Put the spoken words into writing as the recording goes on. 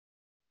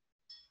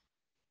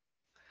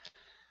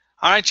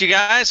All right, you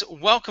guys,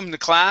 welcome to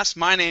class.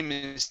 My name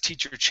is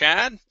Teacher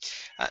Chad.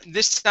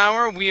 This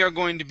hour we are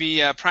going to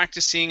be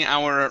practicing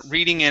our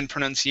reading and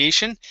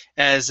pronunciation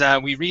as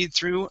we read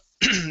through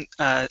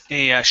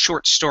a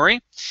short story.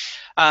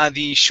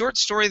 The short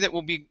story that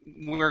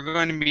we're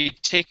going to be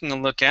taking a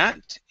look at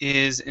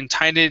is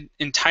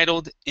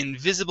entitled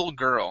Invisible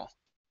Girl.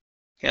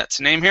 Yeah, that's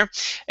the name here,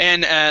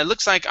 and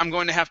looks like I'm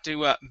going to have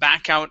to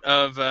back out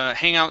of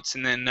Hangouts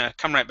and then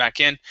come right back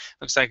in.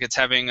 Looks like it's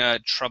having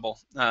trouble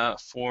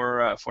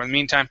for the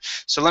meantime.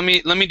 So let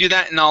me do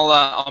that, and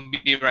I'll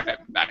be right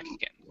back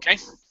again. Okay.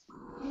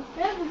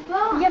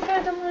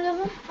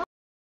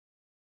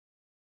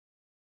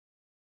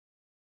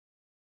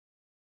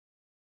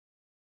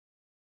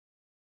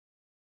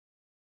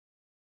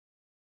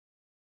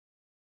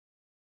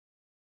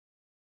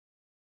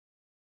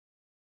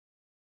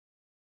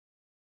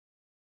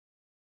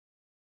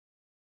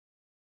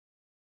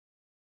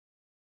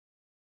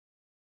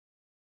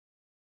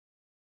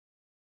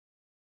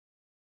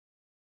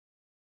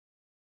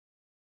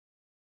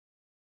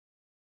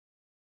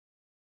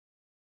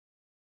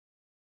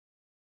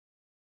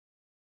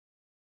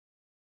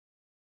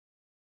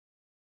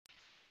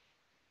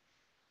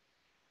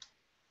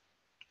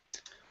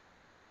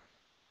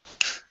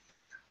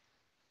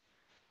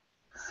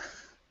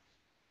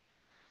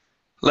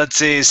 Let's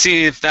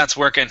see if that's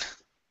working.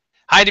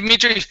 Hi,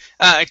 Dimitri.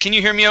 Can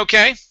you hear me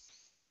okay?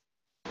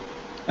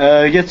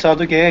 Yes,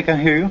 okay, I can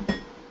hear you.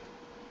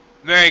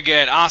 Very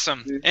good.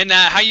 Awesome. And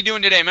how you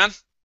doing today, man?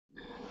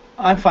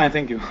 I'm fine,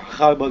 thank you.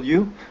 How about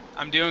you?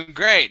 I'm doing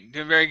great.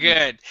 Doing very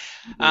good.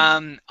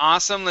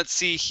 Awesome. Let's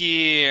see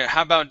here.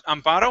 How about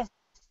Amparo?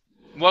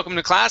 Welcome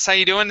to class. How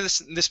you doing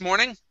this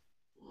morning?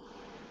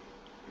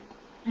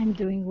 I'm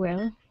doing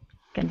well.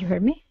 Can you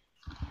hear me?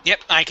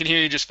 Yep, I can hear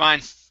you just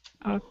fine.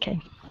 Okay.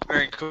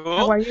 Very cool.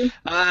 How are you?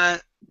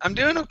 I'm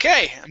doing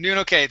okay. I'm doing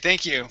okay.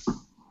 Thank you.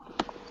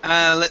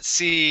 Let's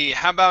see.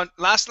 How about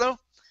Laszlo?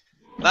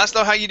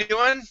 Laszlo, how you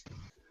doing?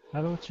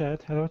 Hello,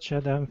 Chad. Hello,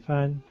 Chad. I'm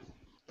fine.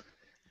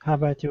 How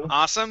about you?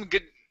 Awesome.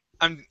 Good.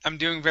 I'm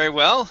doing very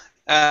well.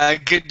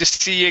 Good to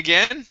see you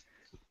again.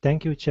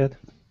 Thank you, Chad.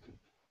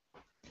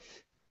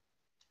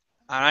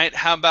 All right.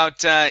 How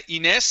about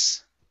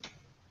Ines?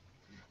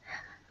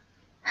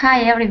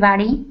 Hi,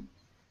 everybody.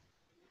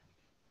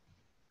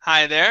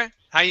 Hi there.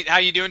 How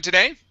you doing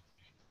today?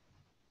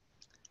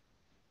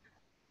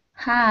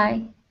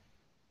 Hi.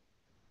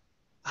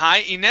 Hi,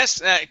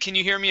 Ines. Can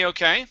you hear me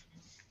okay?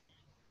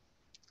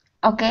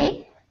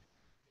 Okay.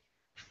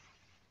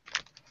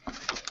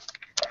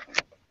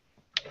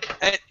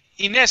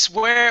 Ines,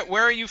 where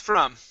are you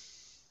from?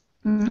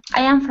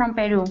 I am from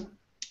Peru.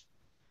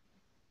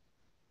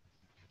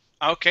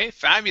 Okay,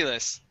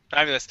 fabulous.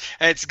 Fabulous.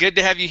 It's good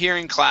to have you here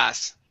in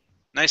class.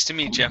 Nice to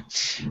meet you.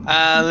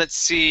 Let's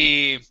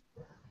see.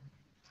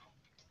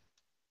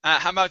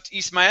 How about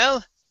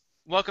Ismael?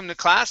 Welcome to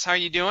class. How are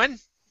you doing?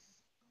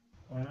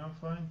 I am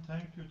fine,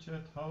 thank you,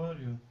 Chet. How are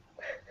you?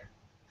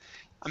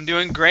 I'm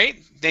doing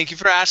great. Thank you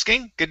for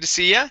asking. Good to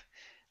see you.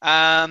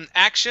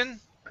 Action.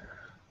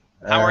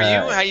 How are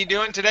you? How you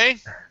doing today?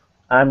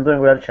 I'm doing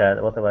well, Chad.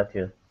 What about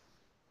you?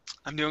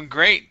 I'm doing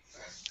great.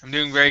 I'm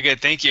doing very good.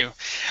 Thank you.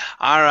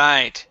 All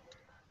right.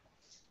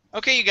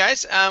 Okay, you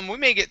guys. We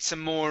may get some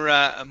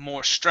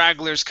more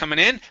stragglers coming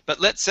in, but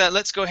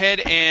let's go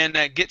ahead and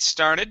get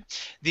started.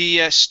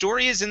 The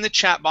story is in the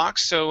chat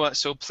box,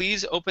 so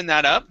please open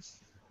that up.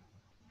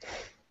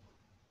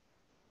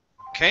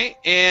 Okay,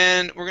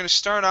 and we're going to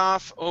start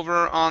off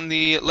over on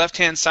the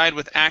left-hand side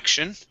with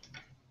action.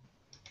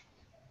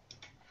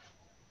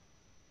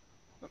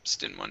 Oops,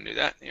 didn't want to do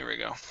that. Here we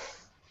go.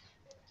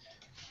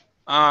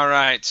 All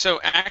right,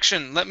 so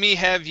action. Let me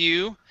have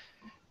you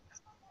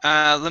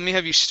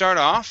start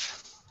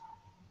off,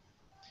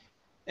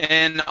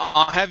 and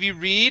I'll have you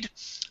read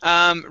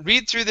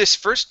through this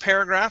first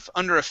paragraph,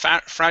 Under a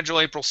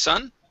Fragile April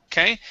Sun.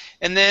 Okay,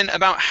 and then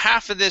about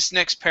half of this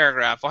next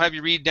paragraph, I'll have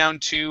you read down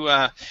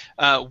to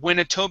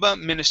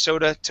Winnetoba,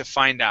 Minnesota, to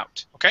find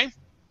out. Okay.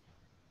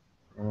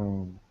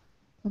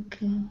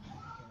 Okay.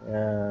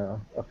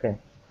 Okay.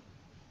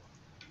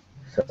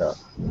 So,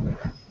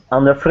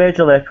 under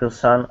fragile April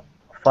sun,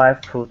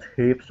 5-foot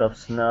heaps of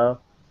snow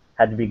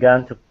had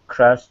begun to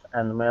crust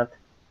and melt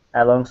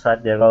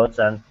alongside the roads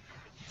and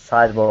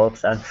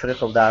sidewalks and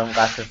trickle down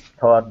gutters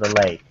toward the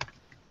lake.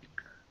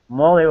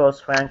 Molly was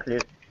frankly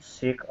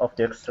sick of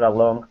the extra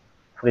long,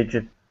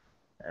 frigid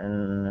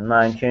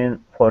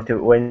 1940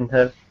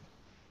 winter,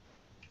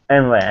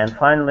 anyway, and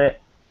finally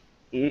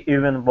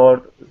even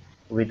bored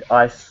with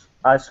ice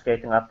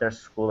skating after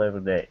school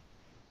every day.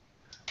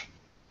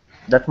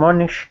 That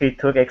morning she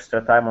took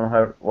extra time on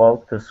her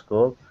walk to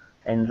school,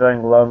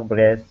 enjoying long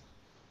breeze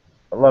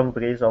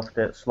of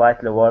the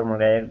slightly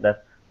warmer air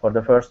that, for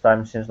the first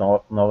time since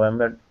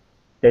November,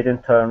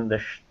 didn't turn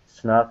the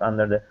snout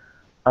under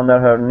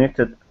her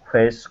knitted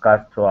face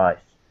scarf to ice.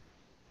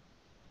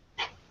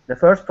 The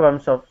first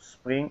promise of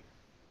spring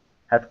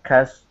had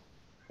cast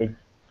a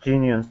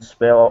genuine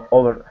spell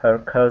over her,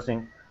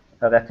 causing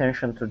her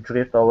attention to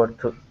drift over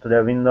to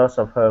the windows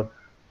of her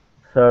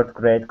third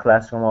grade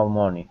classroom all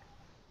morning.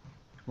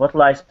 What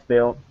lies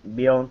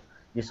beyond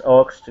this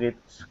Oak Street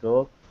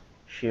school?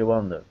 She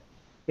wondered.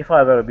 If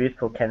I were a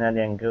beautiful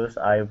Canadian goose,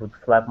 I would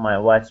flap my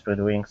widespread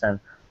wings and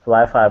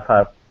fly far,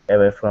 far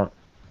away from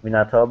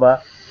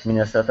Manitoba,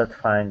 Minnesota to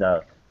find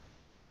out.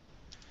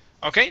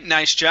 Okay,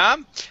 nice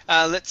job.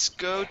 Let's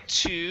go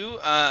to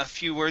a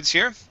few words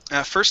here.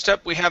 First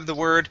up, we have the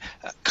word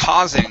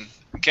causing.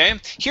 Okay,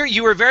 here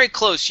you were very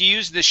close. You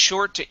used the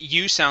short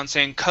U sound,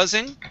 saying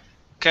cousin.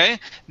 Okay,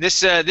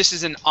 this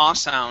is an ah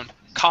sound.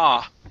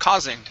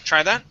 Causing.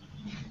 Try that.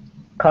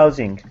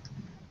 Causing.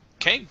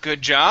 Okay,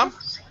 good job.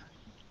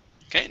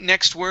 Okay,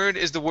 next word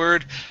is the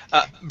word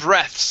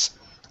breaths.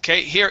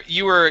 Okay, here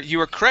you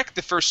were correct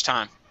the first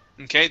time.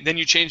 Okay, then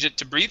you changed it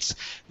to breaths.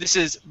 This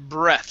is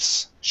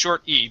breaths.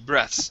 Short E,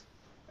 breaths.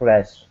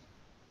 Breath.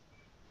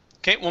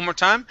 Okay, one more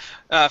time.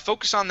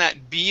 Focus on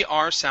that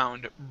BR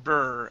sound.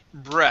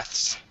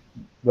 Breaths.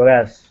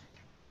 Breath.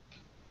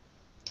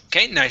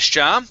 Okay, nice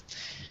job.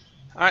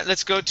 All right,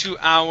 let's go to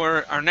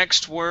our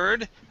next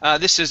word.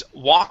 This is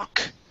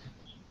walk.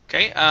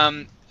 Okay,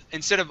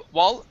 instead of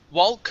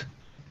walk,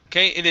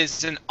 okay, it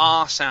is an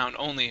ah sound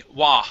only.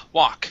 Walk.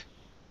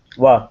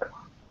 Walk.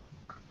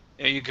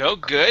 There you go.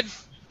 Good.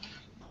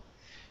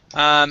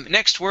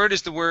 Next word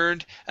is the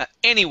word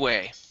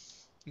anyway.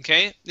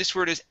 Okay, this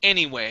word is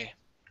anyway.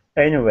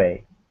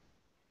 Anyway.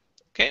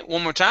 Okay,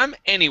 one more time.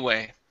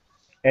 Anyway.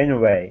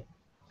 Anyway.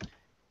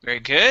 Very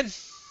good.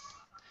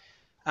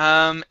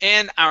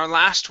 And our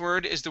last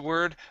word is the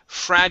word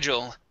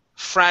fragile.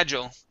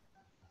 Fragile.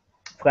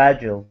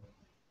 Fragile.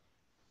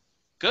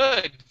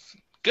 Good.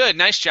 Good.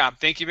 Nice job.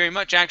 Thank you very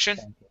much, Action.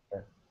 Thank you,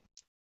 sir.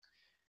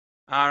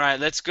 All right,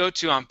 let's go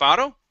to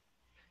Amparo.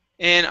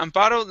 And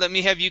Amparo, let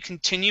me have you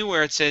continue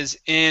where it says,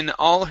 in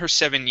all her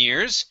 7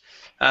 years.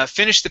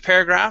 Finish the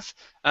paragraph.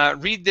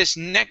 Read this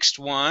next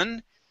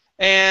one.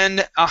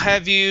 And I'll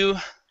have you,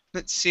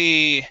 let's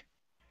see,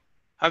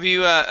 have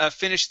you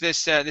finish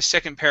this this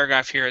second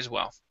paragraph here as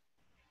well.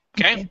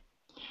 Okay?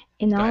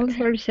 In Go all ahead.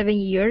 her 7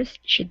 years,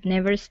 she'd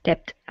never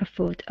stepped a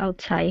foot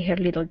outside her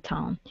little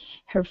town.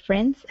 Her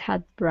friends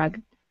had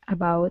bragged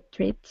about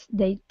trips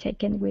they'd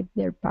taken with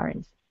their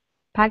parents.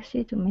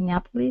 Paxi to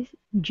Minneapolis,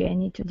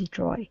 Jenny to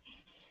Detroit.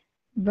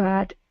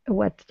 But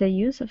what's the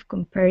use of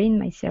comparing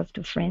myself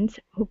to friends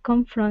who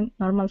come from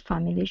normal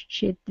families,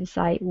 she'd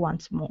decide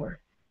once more.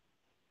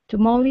 To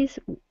Molly's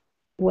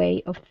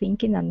way of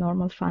thinking, a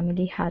normal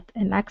family had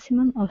a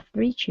maximum of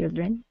 3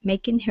 children,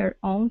 making her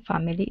own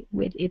family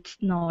with its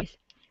noise.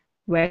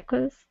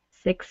 Reckless,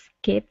 6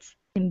 kids,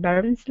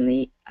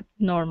 embarrassingly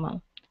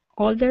abnormal.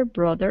 Older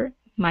brother,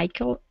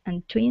 Michael,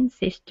 and twin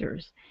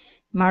sisters,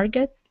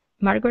 Margaret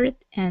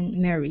and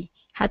Mary,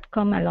 had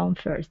come along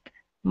first,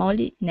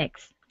 Molly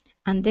next,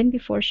 and then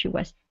before she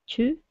was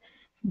 2,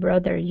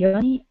 brother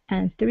Johnny,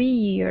 and 3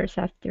 years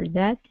after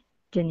that,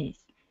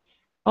 Denise.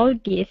 All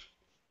gifts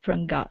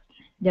from God,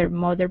 their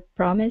mother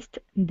promised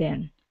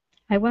then.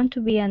 I want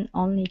to be an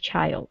only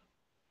child.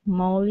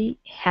 Molly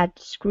had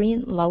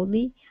screamed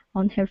loudly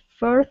on her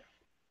 4th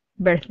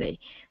birthday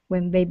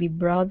when baby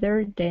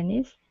brother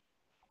Dennis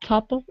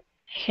toppled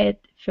head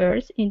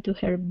first into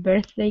her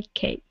birthday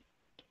cake.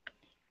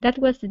 That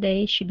was the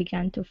day she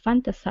began to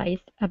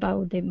fantasize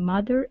about the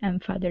mother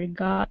and father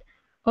God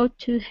ought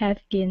to have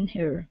given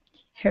her.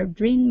 Her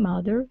dream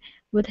mother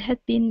would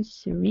have been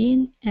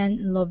serene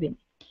and loving,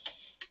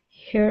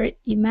 her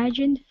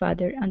imagined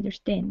father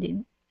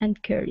understanding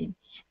and caring,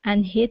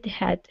 and he'd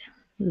had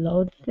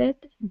loathed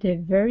the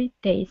very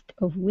taste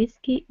of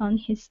whiskey on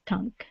his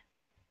tongue.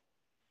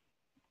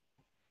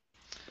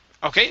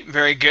 Okay,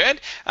 very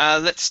good.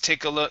 Let's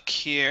take a look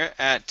here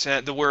at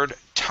the word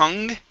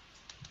tongue.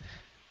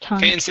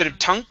 Okay, instead of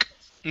tunk,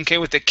 okay,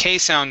 with the K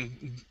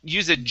sound,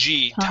 use a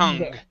G,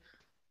 tongue.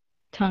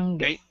 Tongue.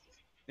 Okay,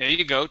 there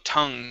you go,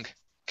 tongue.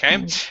 Okay,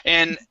 Tongue.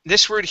 and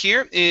this word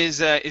here is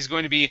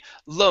going to be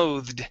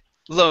loathed.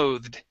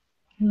 Loathed.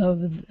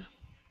 Loathed.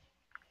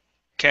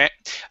 Okay,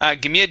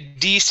 give me a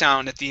D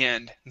sound at the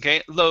end.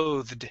 Okay,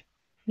 loathed.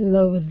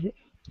 Loathed.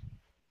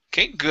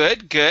 Okay,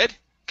 good, good.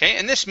 Okay,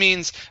 and this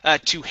means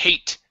to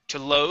hate. To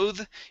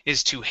loathe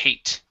is to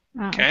hate.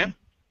 Okay.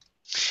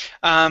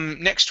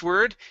 Next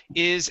word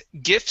is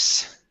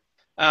gifts.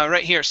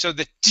 Right here. So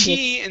the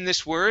T in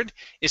this word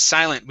is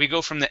silent. We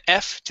go from the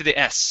F to the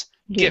S.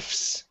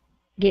 Gifts.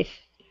 Gifts.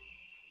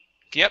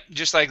 Yep,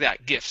 just like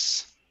that.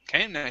 Gifts.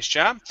 Okay, nice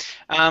job.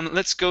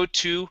 Let's go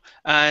to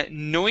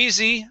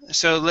noisy.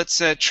 So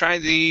let's try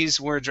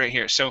these words right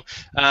here. So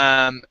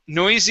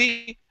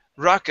noisy,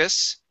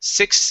 ruckus,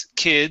 6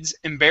 kids,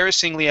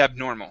 embarrassingly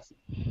abnormal.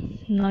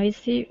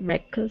 Noisy,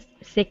 reckless,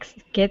 6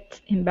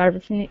 kids,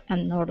 embarrassingly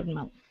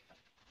abnormal.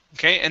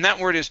 Okay, and that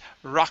word is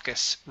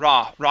raucous.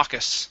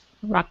 Raucous.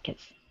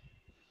 Raucous.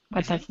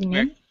 What does it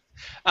mean?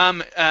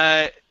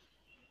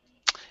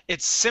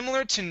 It's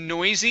similar to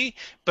noisy,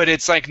 but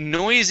it's like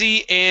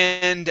noisy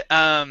and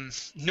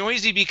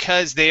noisy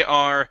because they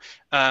are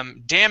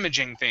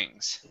damaging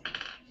things.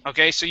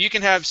 Okay, so you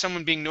can have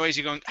someone being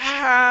noisy going,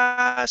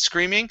 ah,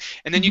 screaming,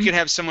 and then you can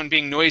have someone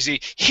being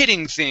noisy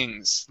hitting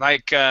things,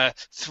 like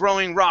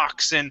throwing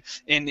rocks and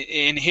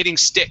hitting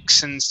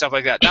sticks and stuff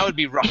like that. That would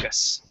be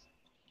ruckus.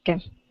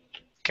 Okay.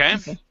 Okay?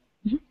 Okay.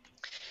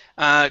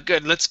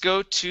 Good. Let's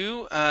go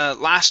to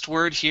last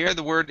word here.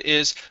 The word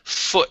is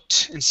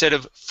foot. Instead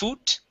of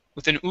foot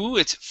with an oo,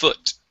 it's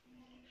foot.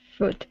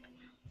 Foot.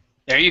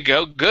 There you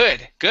go.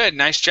 Good. Good.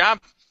 Nice job.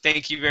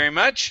 Thank you very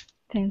much.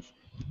 Thanks.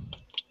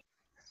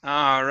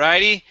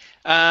 Alrighty.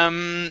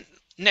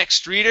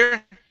 Next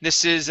reader.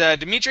 This is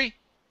Dimitri.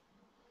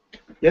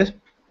 Yes.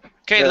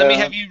 Okay, let me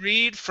have you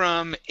read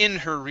from In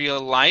Her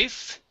Real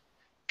Life.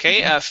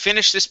 Okay,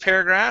 finish this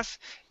paragraph,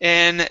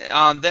 and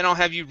then I'll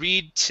have you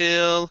read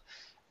till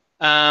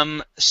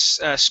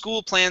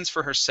school plans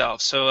for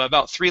herself. So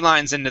about 3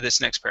 lines into this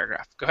next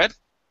paragraph. Go ahead.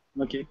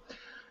 Okay.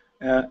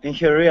 In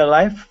her real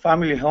life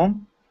family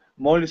home,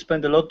 Molly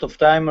spent a lot of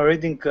time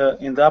reading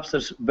in the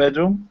upstairs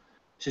bedroom.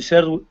 She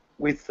shared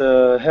with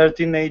her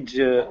teenage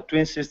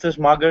twin sisters,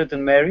 Margaret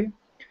and Mary,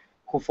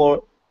 who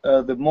for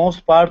the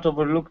most part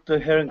overlooked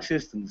her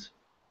existence.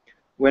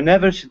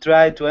 Whenever she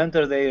tried to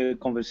enter their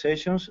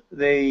conversations,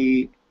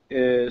 they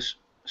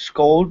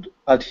scolded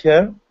at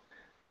her,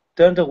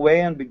 turned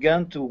away, and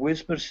began to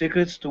whisper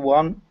secrets to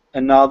one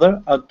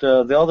another at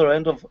the other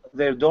end of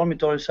their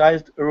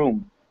dormitory-sized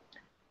room.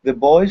 The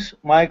boys,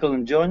 Michael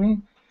and Johnny,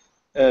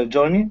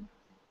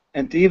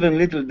 and even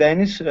little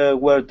Dennis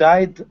were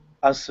tied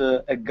as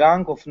a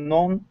gang of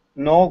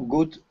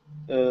no-good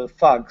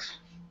thugs.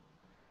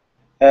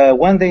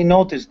 When they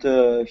noticed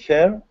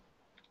her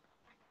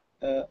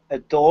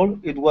at all,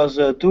 it was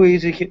too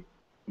easy.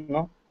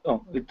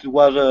 It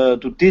was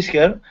to tease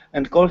her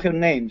and call her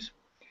names.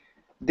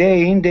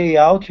 Day in, day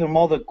out, her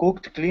mother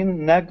cooked, cleaned,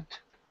 nagged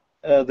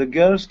the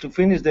girls to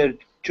finish their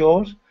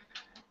chores,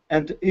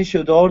 and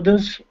issued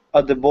orders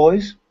at the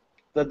boys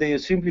that they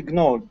simply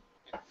ignored.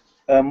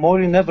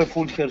 Molly never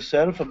fooled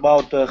herself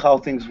about how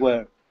things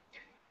were.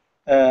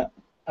 Uh,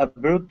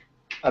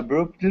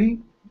 abruptly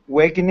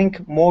wakening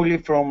Molly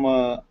from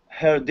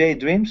her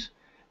daydreams,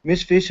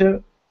 Miss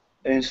Fisher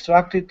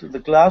instructed the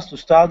class to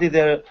study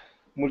their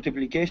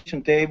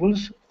multiplication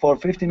tables for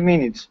 15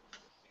 minutes.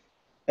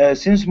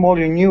 Since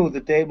Molly knew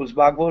the tables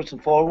backwards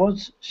and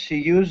forwards, she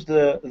used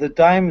the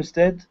time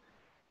instead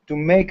to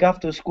make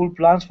after-school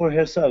plans for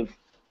herself.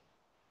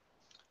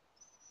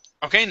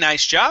 Okay,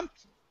 nice job.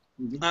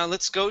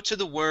 Let's go to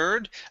the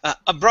word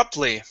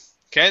abruptly.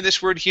 Okay,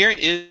 this word here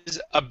is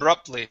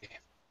abruptly.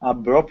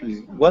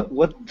 Abruptly. What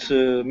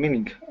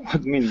meaning?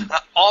 What meaning?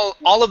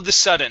 All of the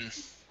sudden.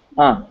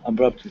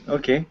 Abruptly.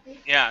 Okay.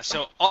 Yeah,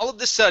 so all of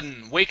the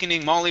sudden,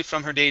 wakening Molly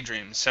from her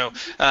daydream. So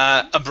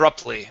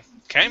abruptly.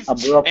 Okay.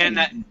 Abruptly. And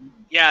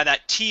that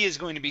T is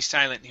going to be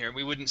silent here.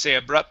 We wouldn't say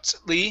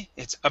abruptly.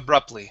 It's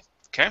abruptly.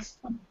 Okay.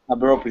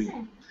 Abruptly.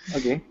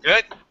 Okay.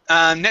 Good.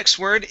 Next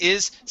word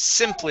is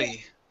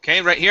simply.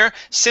 Okay, right here.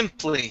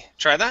 Simply.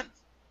 Try that.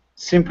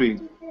 Simply.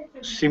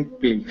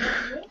 Simply.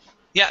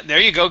 Yeah, there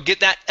you go. Get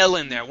that L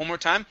in there. One more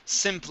time.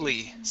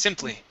 Simply.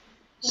 Simply.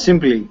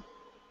 Simply.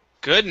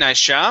 Good.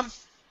 Nice job.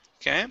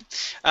 Okay.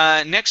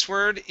 Next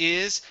word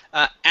is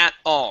at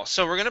all.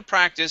 So we're going to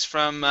practice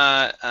from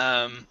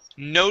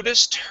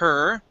noticed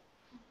her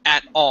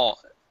at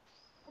all.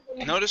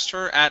 Noticed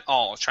her at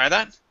all. Try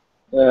that.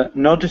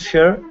 Notice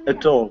her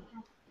at all.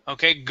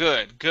 Okay,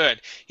 good,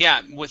 good.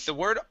 Yeah, with the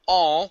word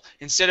all,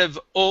 instead of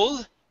all,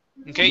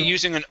 okay,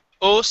 using an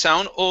O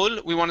sound,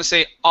 all, we want to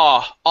say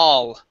ah,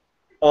 all.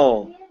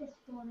 All.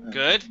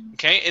 Good.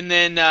 Okay, and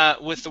then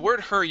with the word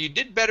her, you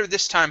did better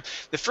this time.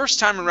 The first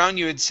time around,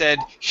 you had said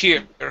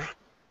here.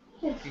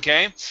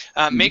 Okay,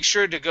 make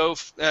sure to go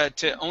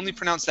to only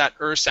pronounce that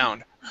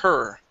sound.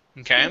 Her.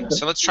 Okay,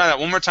 so let's try that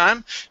one more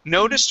time.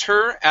 Noticed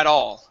her at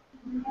all.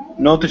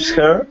 Notice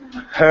her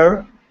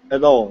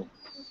at all.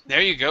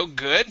 There you go.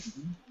 Good.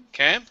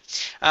 Okay,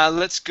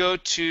 let's go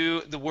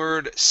to the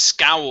word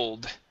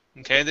scowled.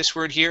 Okay, this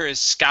word here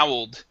is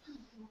scowled.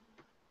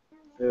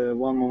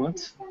 One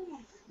moment.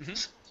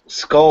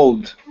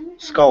 Scold.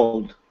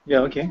 Scold. Yeah,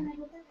 okay.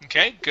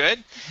 Okay,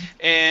 good.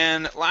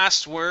 And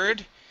last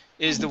word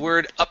is the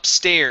word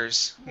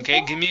upstairs.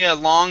 Okay, give me a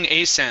long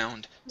A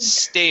sound.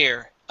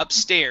 Stare.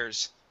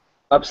 Upstairs.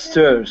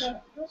 Upstairs.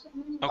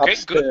 Okay,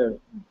 Upstairs.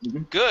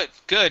 good. Good,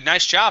 good.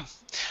 Nice job.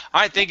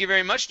 All right, thank you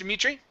very much,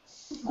 Dimitri.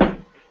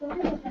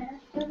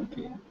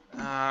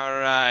 All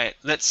right,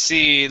 let's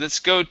see. Let's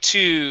go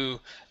to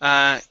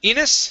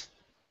Ines.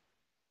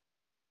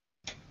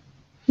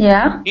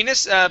 Yeah.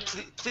 Ines,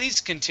 please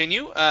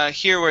continue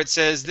here where it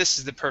says, this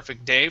is the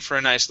perfect day for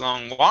a nice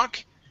long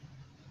walk.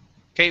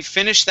 Okay,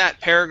 finish that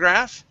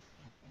paragraph.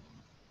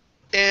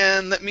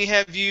 And let me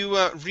have you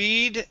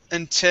read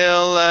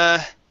until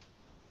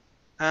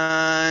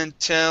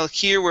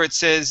here where it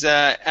says,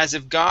 as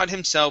if God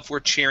himself were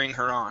cheering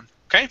her on.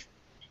 Okay?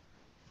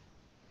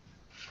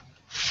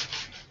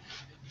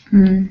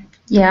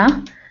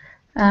 Yeah.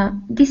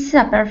 This is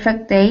a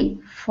perfect day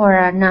for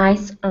a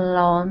nice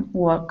long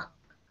walk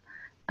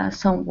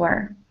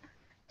somewhere.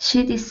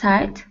 She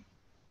decided.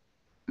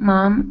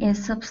 Mom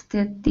is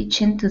substitute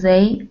teaching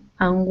today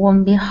and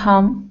won't be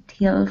home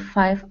till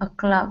 5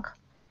 o'clock.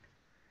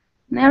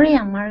 Mary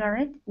and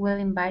Margaret will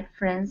invite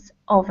friends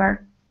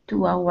over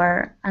to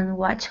our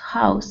unwatched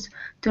house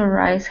to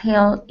rise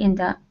hill in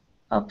the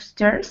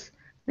upstairs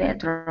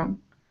bedroom.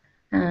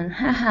 And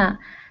haha,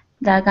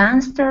 the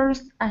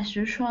gangsters as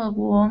usual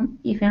won't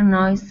even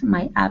notice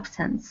my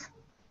absence.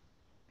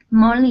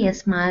 Molly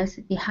smiles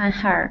behind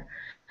her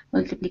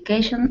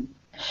multiplication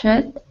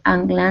sheet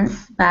and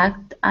glances back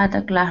at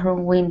the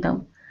classroom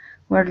window,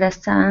 where the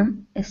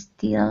sun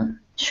still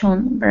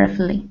shone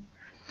briefly.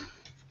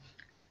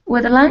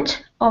 With lunch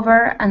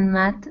over and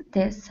Matt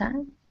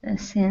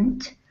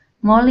descent,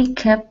 Molly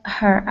kept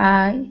her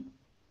eye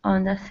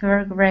on the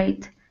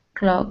third-grade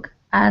clock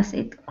as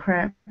it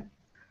crept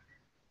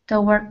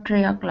toward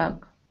 3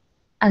 o'clock.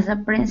 As the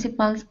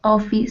principal's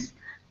office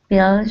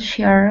bell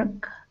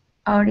shrieked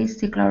out its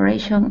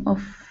declaration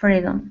of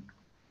freedom,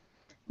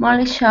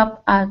 Molly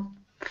jumped up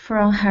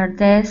from her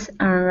desk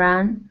and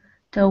ran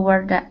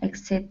toward the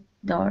exit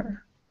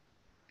door.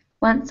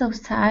 Once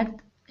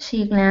outside,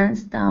 she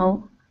glanced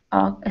down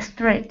Oak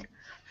Street,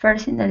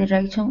 first in the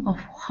direction of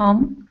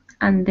home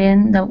and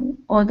then the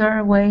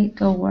other way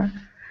toward.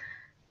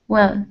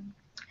 Well,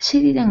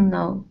 she didn't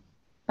know,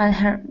 but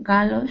her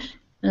gallows,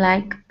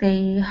 like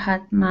they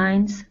had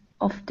minds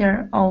of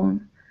their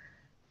own,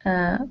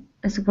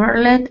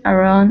 swirled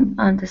around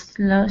on the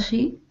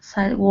slushy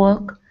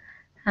sidewalk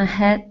and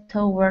head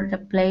toward the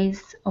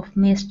place of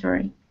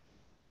mystery.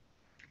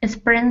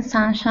 Spring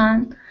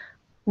sunshine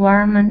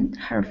warmed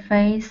her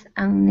face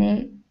and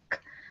neck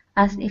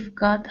as if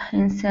God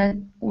himself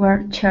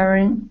were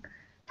cheering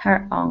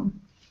her on.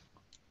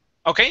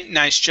 Okay,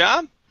 nice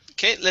job.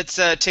 Okay, let's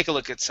take a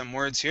look at some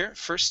words here.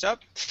 First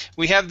up,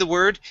 we have the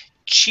word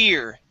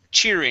cheer,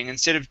 cheering.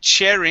 Instead of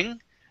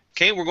cheering,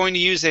 okay, we're going to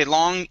use a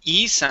long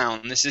E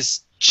sound. This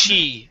is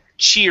chi,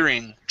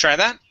 cheering. Try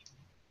that.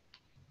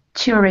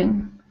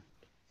 Cheering.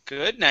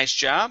 Good, nice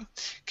job.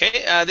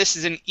 Okay, this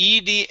is an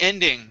ED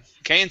ending.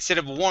 Okay, instead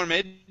of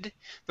warmed,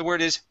 the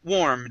word is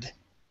warmed.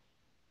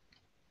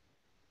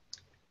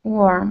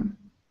 Warm.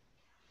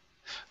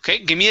 Okay,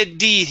 give me a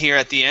D here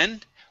at the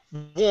end.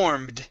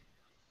 Warmed.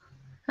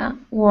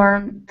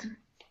 Warmed.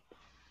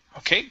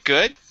 Okay,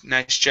 good.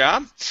 Nice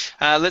job.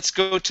 Let's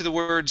go to the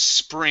word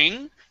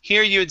spring.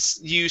 Here you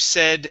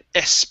said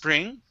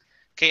spring.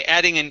 Okay,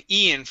 adding an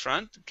E in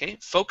front. Okay,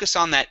 focus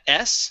on that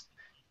S.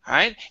 All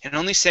right, and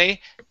only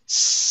say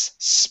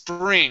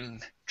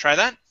spring. Try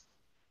that.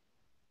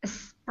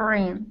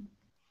 Spring.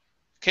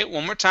 Okay,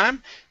 one more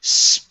time.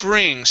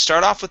 Spring.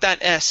 Start off with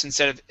that S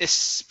instead of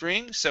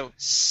spring. So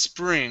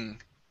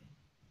spring.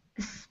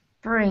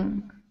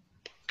 Spring.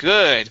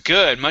 Good,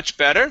 good. Much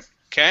better.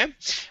 Okay.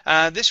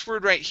 This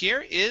word right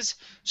here is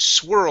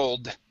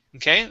swirled.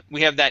 Okay,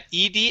 we have that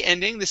ED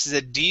ending. This is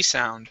a D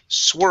sound.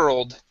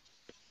 Swirled.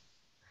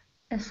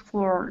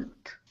 Swirled.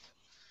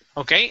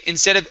 Okay,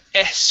 instead of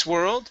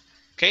swirled,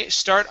 okay,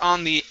 start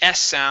on the S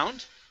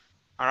sound.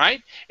 All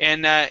right,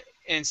 and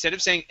instead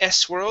of saying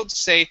swirled,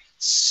 say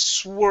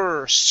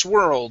swirled.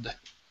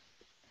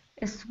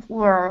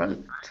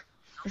 Swirled.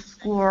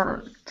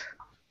 Swirled.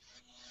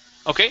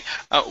 Okay,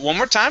 one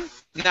more time.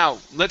 Now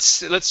let's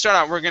start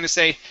out. We're going to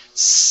say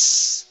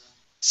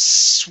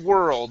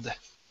swirled.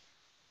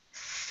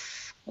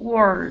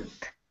 Swirled.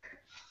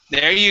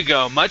 There you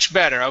go. Much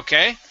better.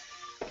 Okay.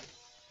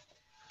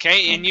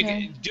 Okay, and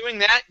you doing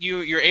that,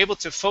 you're able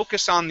to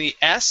focus on the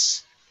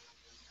S.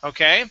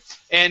 Okay,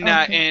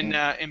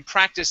 and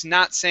practice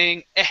not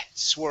saying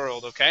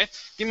swirled. Okay,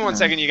 give me 1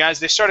 second, you guys.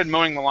 They started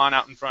mowing the lawn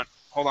out in front.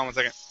 Hold on 1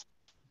 second.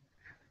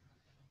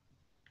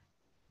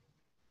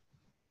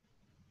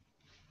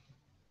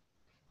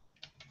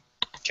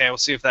 Okay, we'll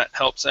see if that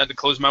helps. I had to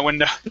close my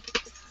window.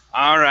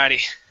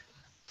 Alrighty.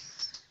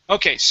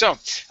 Okay, so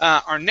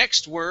our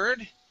next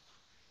word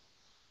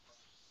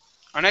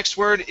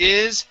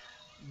is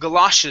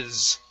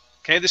galoshes.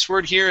 Okay, this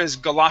word here is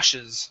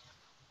galoshes.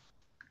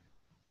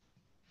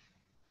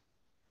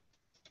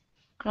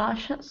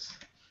 Galoshes.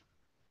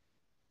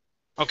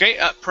 Okay,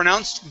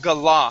 pronounced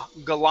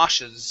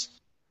galoshes.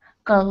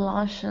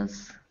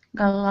 Galoshes.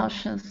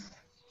 Galoshes.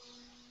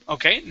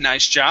 Okay,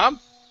 nice job.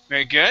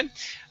 Very good.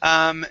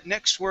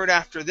 Next word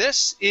after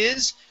this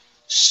is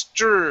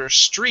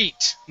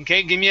street.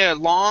 Okay, give me a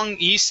long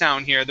E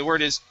sound here. The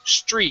word is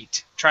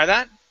street. Try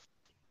that.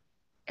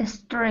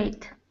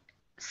 Street.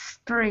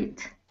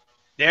 Street.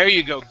 There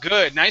you go.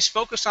 Good. Nice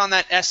focus on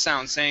that S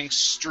sound, saying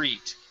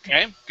street.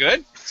 Okay,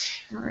 good.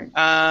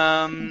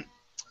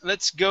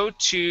 Let's go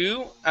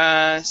to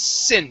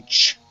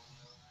cinch.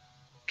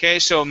 Okay,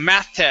 so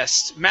math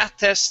test. Math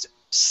test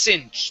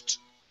cinched.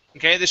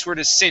 Okay, this word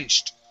is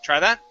cinched. Try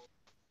that.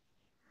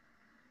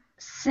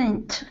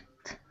 Cinched.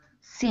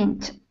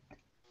 Cinched.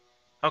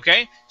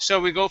 Okay, so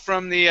we go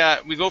from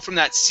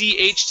that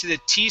CH to the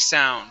T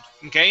sound.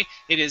 Okay,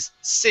 it is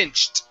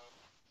cinched.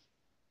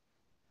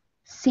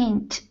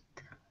 Cinched.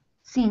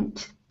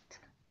 Cinched.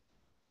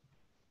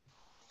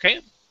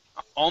 Okay,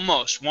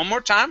 almost. One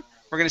more time.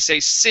 We're going to say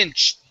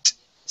cinched.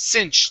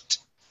 Cinched.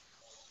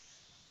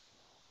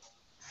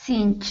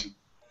 cinch,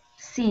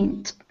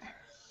 cinch,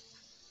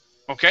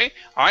 Okay,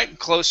 all right,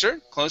 closer,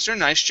 closer.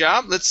 Nice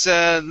job.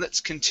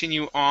 Let's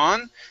continue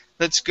on.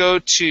 Let's go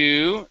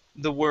to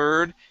the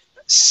word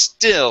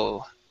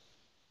still.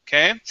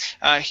 Okay,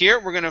 here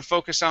we're going to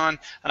focus on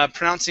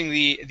pronouncing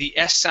the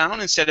S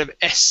sound instead of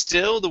S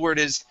still. The word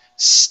is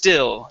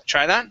still.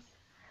 Try that.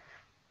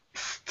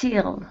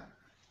 still,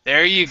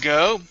 There you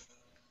go.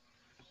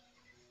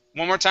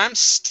 One more time.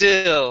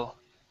 Still.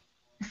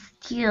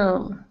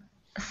 still,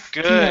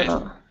 Good.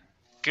 still,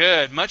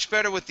 Good. Much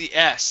better with the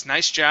S.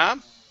 Nice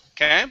job.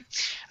 Okay.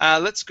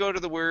 Let's go to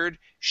the word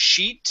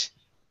sheet.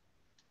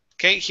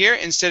 Okay, here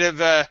instead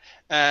of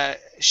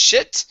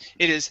shit,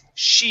 it is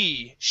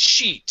she,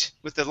 sheet,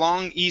 with the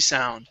long E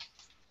sound.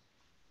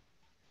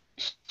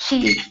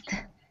 sheet,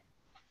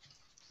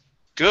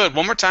 Good.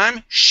 One more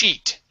time.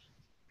 Sheet.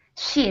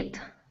 sheet,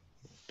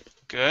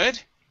 Good.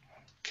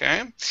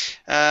 Okay.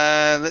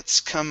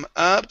 Let's come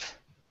up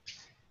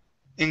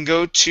and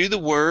go to the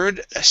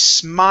word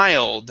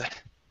smiled.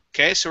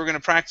 Okay, so we're going to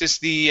practice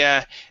the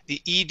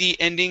ed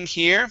ending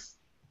here.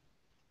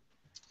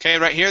 Okay,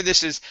 right here,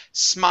 this is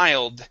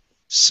smiled,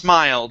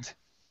 smiled.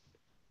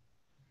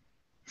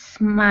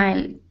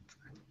 smile,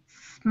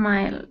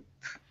 smile,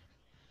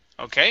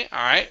 Okay, all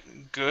right,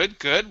 good,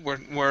 good.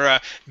 We're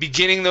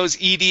beginning those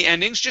ed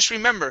endings. Just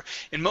remember,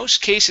 in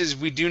most cases,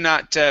 we do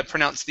not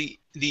pronounce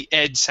the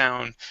ed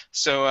sound,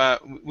 so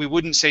we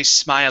wouldn't say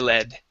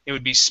smiled. It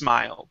would be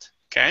smiled.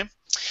 Okay.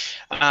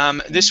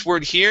 This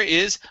word here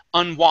is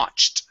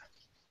unwatched.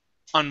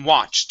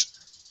 Unwatched.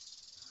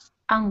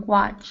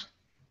 unwatched,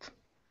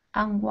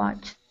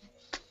 unwatched,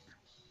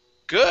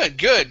 Good,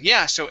 good.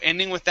 Yeah, so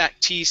ending with that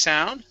T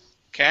sound.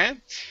 Okay.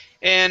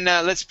 And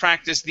let's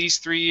practice these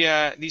three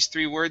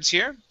words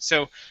here.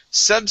 So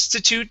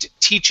substitute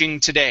teaching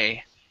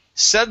today.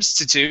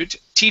 Substitute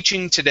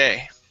teaching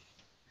today.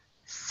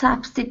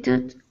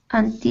 substitute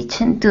and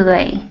teaching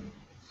today,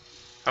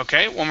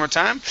 Okay, one more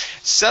time.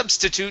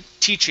 Substitute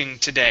teaching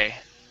today.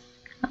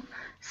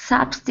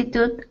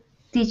 substitute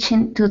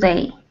teaching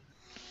today.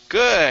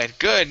 Good,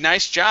 good.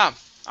 Nice job.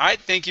 All right,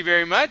 thank you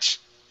very much.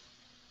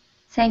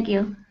 Thank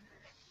you.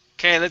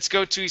 Okay, let's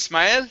go to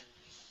Ismael.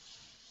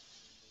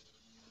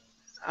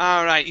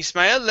 All right,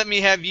 Ismael, let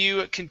me have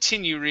you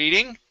continue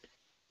reading.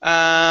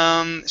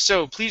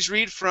 So please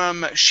read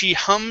from She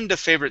Hummed a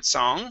Favorite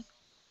Song.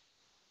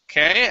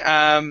 Okay,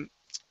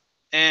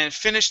 and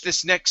finish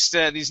this next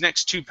these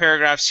next two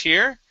paragraphs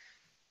here.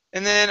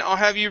 And then I'll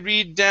have you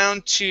read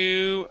down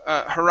to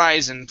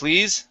Horizon,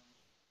 please.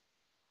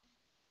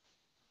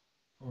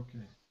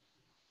 Okay.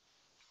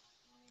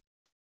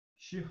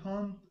 She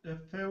hummed a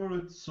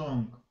favorite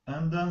song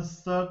and then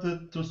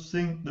started to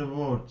sing the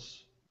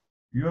words.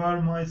 You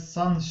are my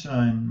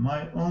sunshine,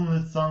 my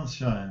only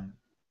sunshine.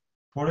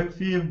 For a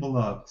few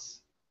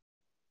blocks.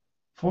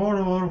 4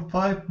 or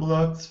 5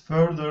 blocks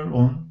further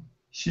on,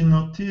 she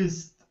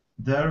noticed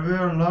there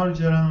were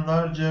larger and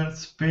larger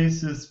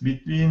spaces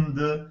between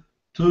the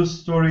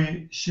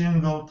two-story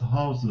shingled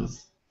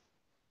houses.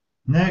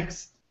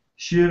 Next,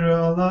 she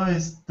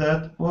realized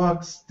that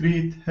Oak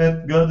Street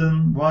had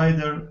gotten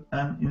wider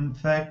and in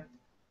fact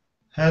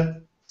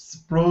had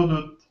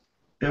sprouted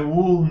a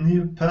whole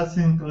new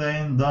passing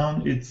lane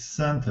down its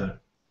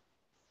center.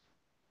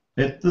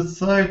 At the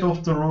side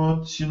of the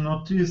road she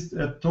noticed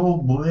a tall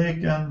black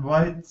and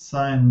white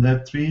sign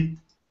that read,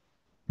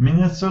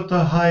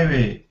 Minnesota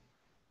Highway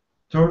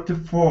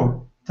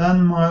 34,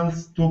 10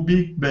 miles to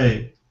Big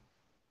Bay.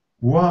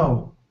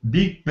 Wow,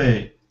 Big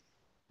Bay!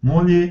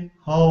 Molly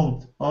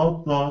howled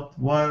out loud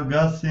while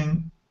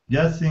guessing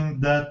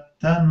that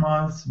 10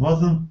 miles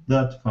wasn't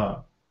that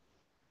far.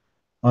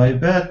 I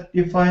bet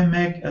if I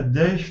make a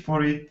dash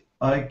for it,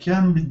 I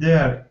can be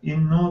there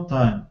in no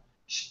time,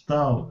 she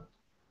thought.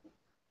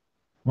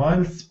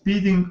 While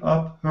speeding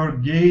up her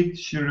gait,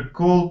 she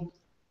recalled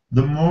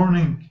the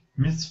morning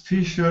Miss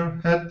Fisher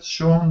had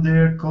shown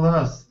their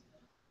class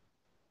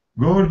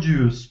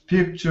gorgeous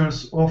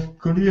pictures of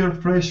clear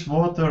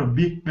freshwater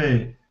Big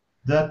Bay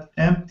that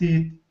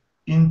emptied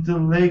into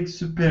Lake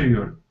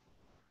Superior.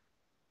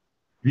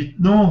 With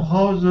no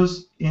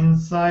houses in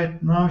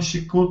sight now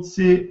she could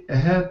see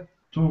ahead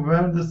to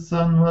where the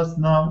sun was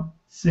now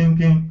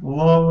sinking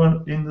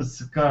lower in the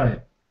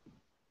sky.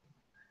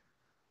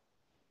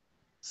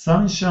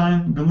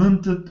 Sunshine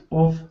glinted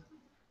off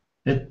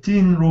a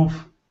tin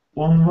roof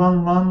on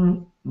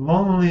one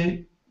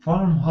lonely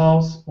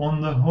farmhouse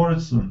on the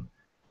horizon.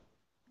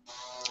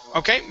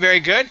 Okay, very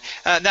good.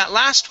 That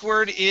last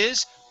word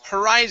is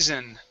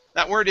horizon.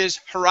 That word is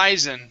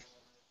horizon.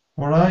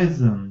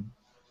 Horizon.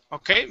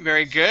 Okay,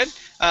 very good.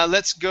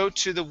 Let's go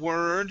to the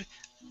word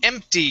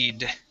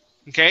emptied.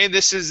 Okay,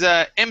 this is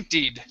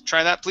emptied.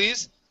 Try that,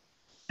 please.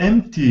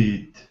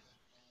 Emptied.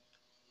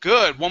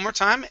 Good. One more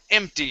time.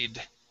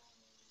 Emptied.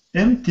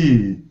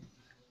 Emptied.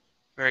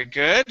 Very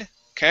good.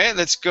 Okay,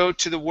 let's go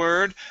to the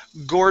word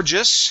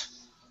gorgeous.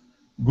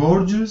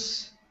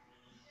 Gorgeous.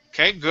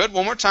 Okay, good.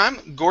 One more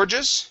time.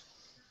 Gorgeous.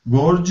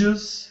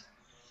 Gorgeous.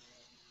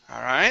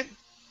 All right.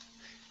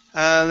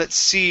 Let's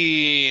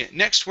see.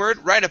 Next word,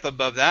 right up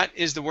above that,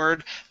 is the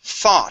word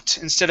thought.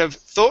 Instead of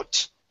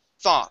thought,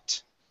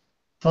 thought.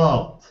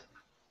 Thought.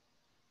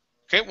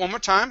 Okay, one more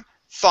time.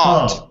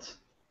 Thought. Thought.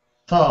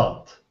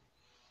 Thought.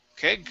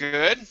 Okay,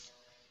 good.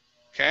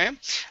 Okay.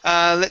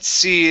 Let's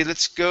see.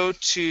 Let's go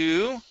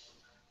to,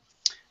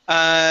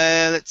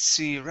 let's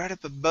see, right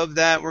up above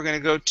that, we're going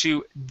to go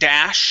to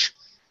dash.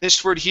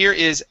 This word here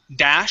is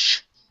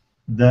dash.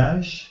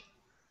 Dash.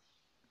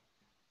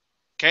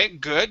 Okay,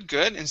 good,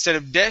 good. Instead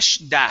of dash,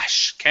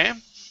 dash. Okay.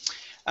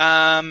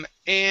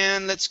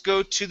 And let's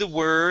go to the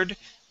word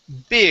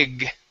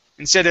big.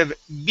 Instead of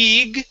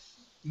big,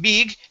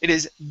 big, it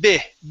is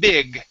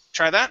big.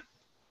 Try that.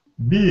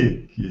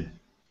 Big.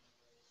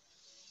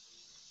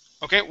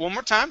 Okay, one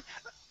more time.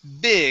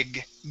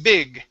 Big.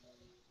 Big.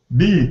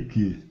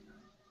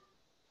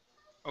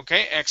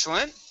 Okay,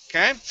 excellent.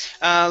 Okay,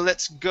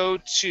 let's go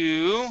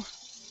to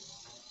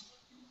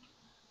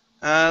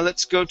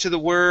the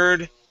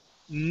word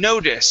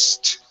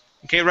noticed.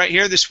 Okay, right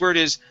here, this word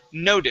is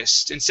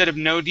noticed. Instead of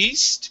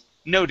noticed,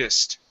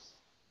 noticed.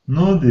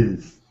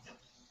 Noticed.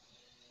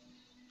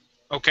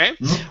 Okay.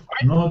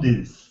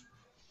 Noticed.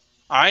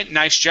 All right,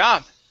 nice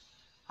job.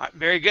 All right,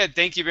 very good.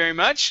 Thank you very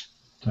much.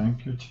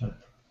 Thank you, Chad.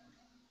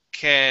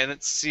 Okay,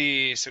 let's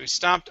see. So we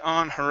stopped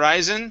on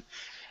horizon.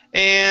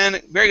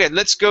 And very good.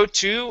 Let's go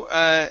to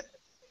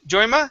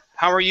Joyma.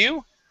 How are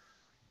you?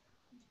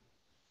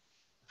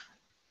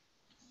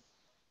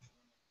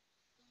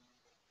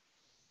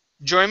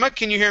 Joyma,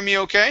 can you hear me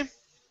okay?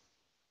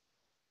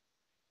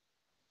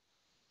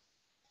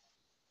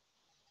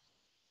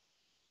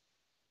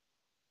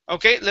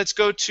 Okay, let's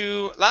go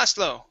to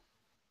Laszlo.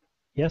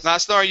 Yes.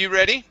 Laszlo, are you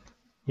ready?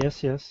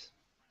 Yes, yes.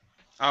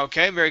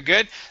 Okay, very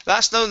good.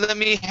 Laszlo, let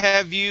me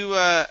have you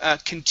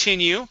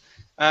continue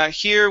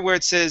here where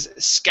it says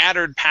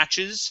scattered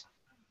patches.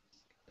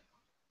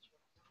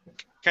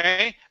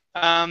 Okay,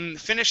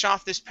 finish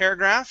off this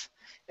paragraph,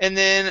 and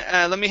then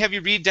let me have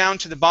you read down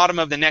to the bottom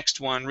of the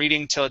next one,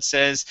 reading till it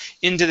says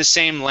into the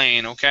same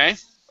lane. Okay.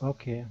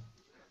 Okay.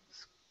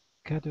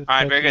 Scattered All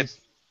right, very good.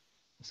 patches,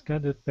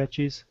 scattered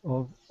patches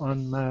of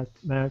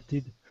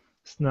unmelted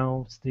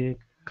snow still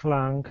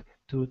clung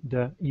to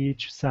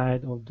each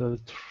side of the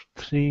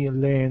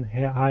three-lane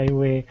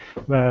highway,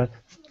 where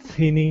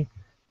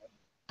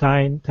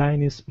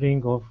tiny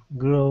spring of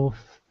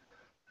growth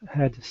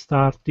had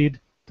started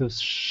to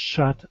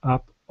shut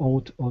up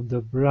out of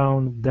the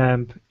brown,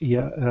 damp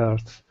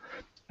earth.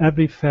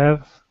 Every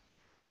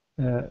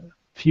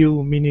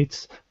few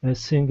minutes a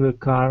single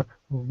car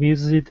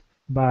whizzed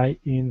by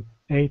in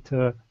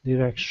either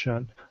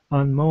direction.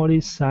 On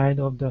Molly's side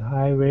of the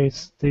highway,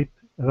 steep,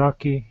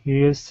 rocky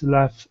hills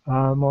left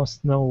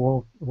almost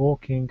no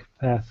walking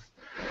path.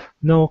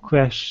 No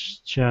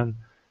question,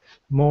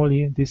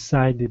 Molly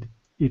decided,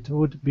 it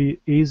would be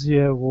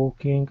easier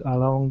walking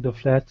along the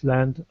flat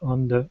land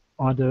on the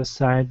other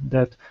side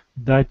than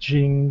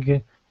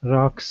dodging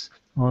rocks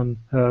on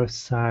her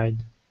side.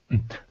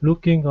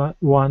 Looking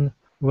one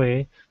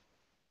way,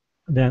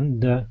 then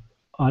the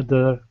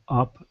other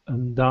up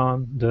and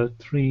down the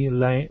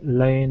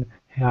three-lane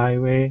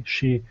highway,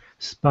 she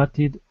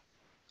spotted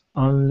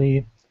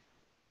only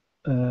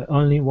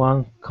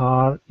one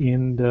car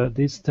in the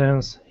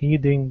distance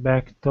heading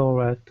back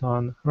toward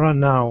town.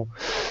 Run now!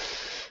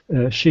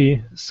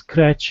 She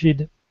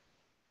scratched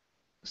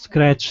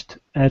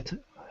at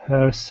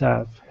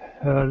herself.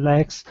 Her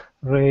legs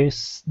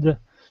raced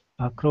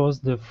across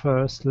the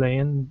first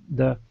lane,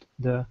 then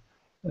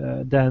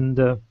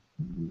the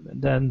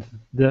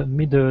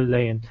middle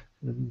lane,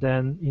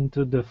 then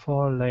into the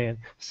far lane.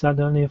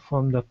 Suddenly,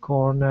 from the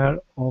corner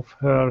of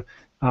her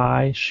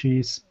eye,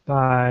 she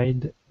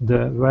spied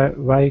the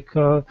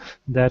vehicle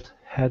that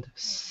had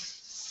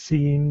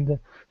seemed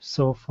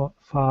so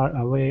far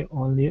away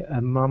only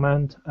a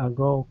moment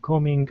ago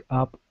coming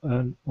up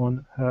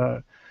on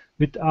her.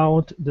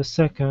 Without the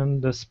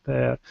second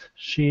despair,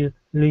 she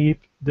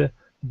leaped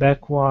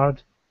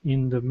backward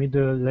in the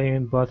middle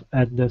lane, but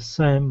at the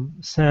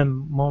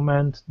same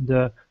moment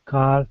the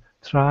car,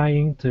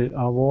 trying to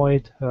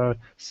avoid her,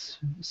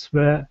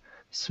 swerved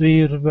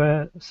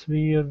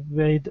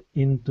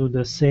into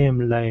the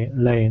same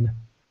lane.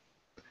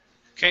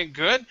 Okay,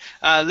 good.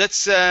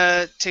 Let's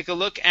take a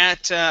look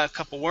at a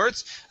couple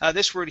words.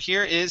 This word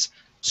here is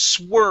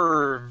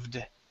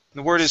swerved.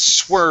 The word is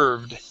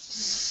swerved.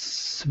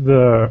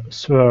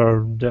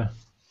 Swerved.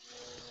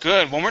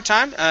 Good. One more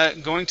time.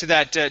 Going to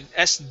that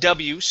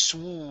SW,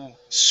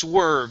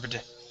 swerved.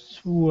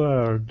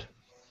 Swerved.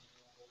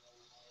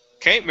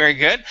 Okay, very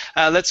good.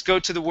 Let's go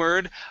to the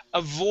word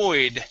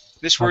avoid.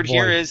 This word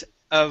here is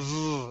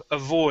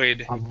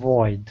avoid.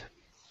 Avoid.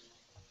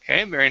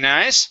 Okay, very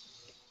nice.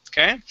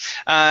 Okay.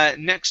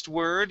 Next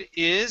word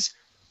is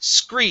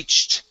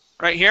screeched.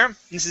 Right here.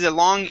 This is a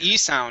long E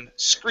sound.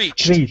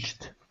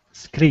 Screeched.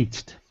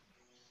 Screeched.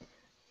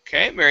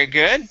 Okay, very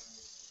good.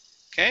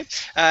 Okay.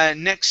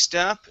 Next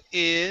up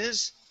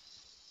is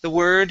the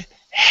word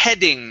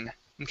heading.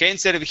 Okay,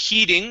 instead of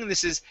heating,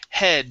 this is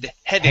heading.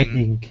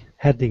 Heading.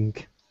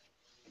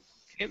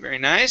 Okay, very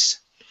nice.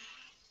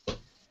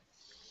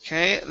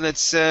 Okay,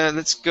 let's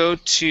go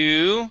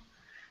to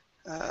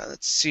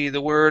let's see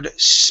the word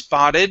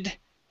spotted.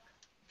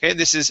 Okay,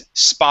 this is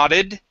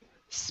spotted.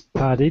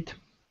 Spotted.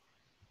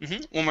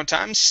 One more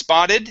time,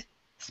 spotted.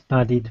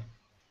 Spotted.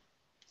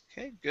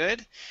 Okay,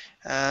 good.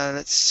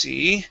 Let's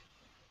see.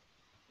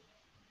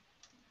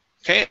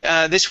 Okay,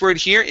 this word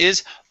here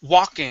is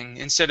walking.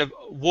 Instead of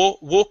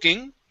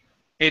walking,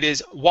 it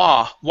is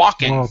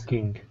walking.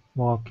 Walking.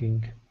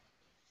 Walking.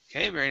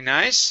 Okay, very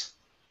nice.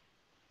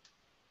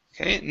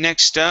 Okay,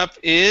 next up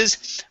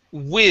is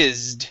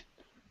whizzed.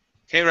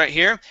 Okay, right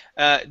here,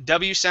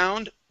 W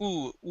sound,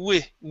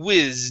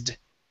 whizzed.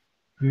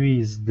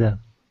 Whizzed.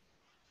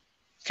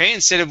 Okay,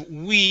 instead of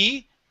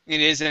we, it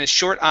is in a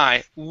short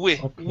I, Okay.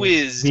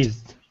 whizzed.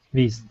 Whizzed.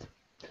 Whizzed.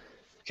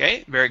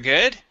 Okay, very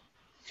good.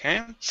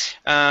 Okay,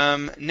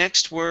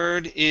 next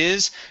word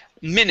is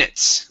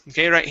minutes.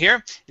 Okay, right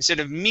here, instead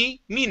of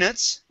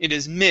minutes, it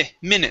is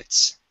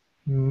minutes.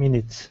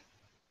 Minutes.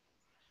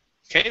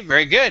 Okay,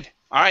 very good.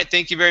 All right,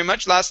 thank you very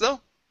much, Laszlo.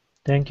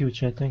 Thank you,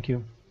 Chad. Thank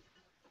you.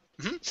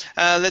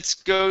 Let's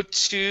go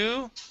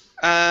to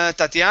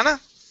Tatiana.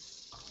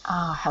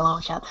 Hello,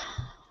 Chad.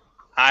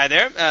 Hi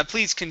there.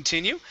 Please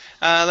continue.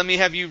 Let me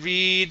have you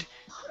read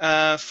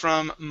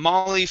from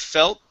Molly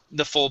felt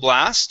the full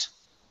blast.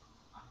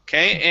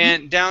 Okay,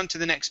 and down to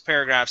the next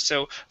paragraph.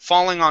 So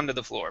falling onto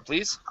the floor,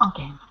 please.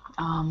 Okay.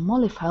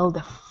 Molly felt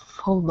the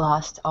full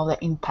blast of the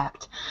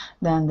impact,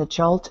 then the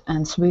jolt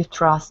and swift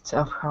thrust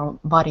of her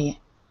body,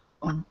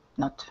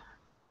 not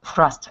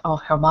thrust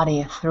of her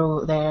body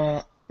through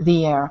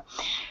the air.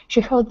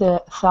 She heard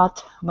the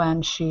thud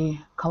when she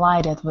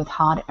collided with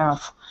hard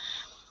earth.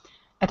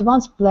 At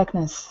once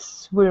blackness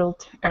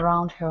swirled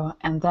around her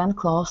and then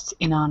closed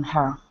in on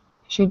her.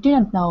 She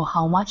didn't know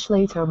how much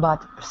later,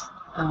 but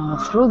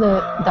through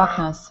the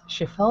darkness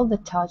she felt the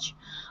touch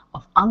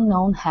of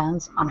unknown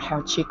hands on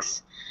her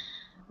cheeks.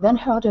 Then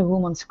heard a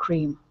woman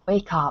scream,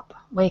 wake up,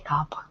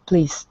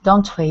 please,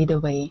 don't fade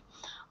away.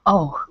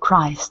 Oh,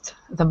 Christ,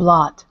 the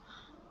blood!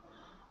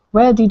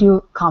 Where did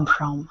you come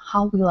from?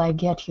 How will I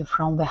get you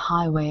from the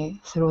highway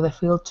through the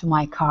field to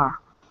my car?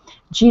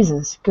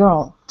 Jesus,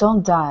 girl,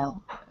 don't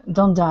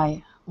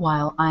die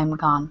while I'm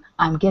gone.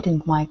 I'm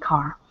getting my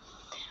car.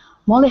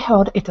 Molly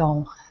heard it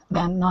all,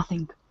 then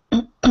nothing,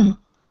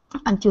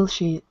 until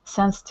she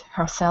sensed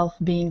herself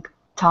being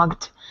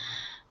tugged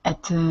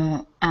at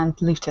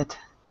and lifted.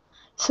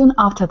 Soon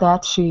after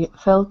that she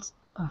felt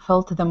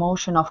the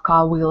motion of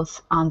car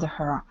wheels under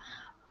her.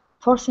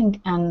 Forcing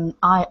an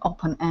eye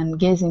open and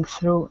gazing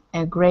through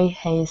a grey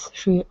haze,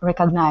 she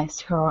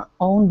recognized her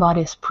own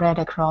body spread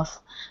across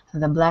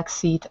the black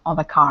seat of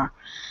a car.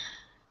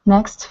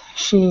 Next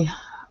she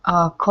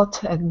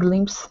caught a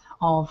glimpse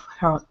of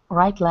her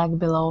right leg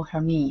below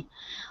her knee.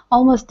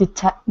 Almost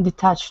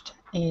detached,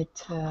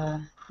 it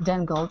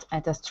dangled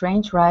at a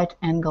strange right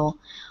angle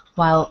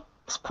while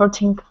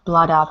spurting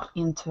blood up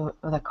into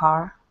the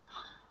car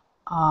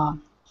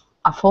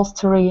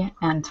upholstery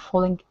and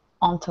falling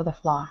onto the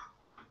floor.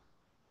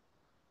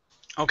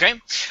 Okay.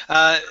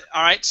 All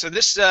right. So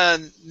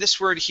this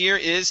word here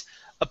is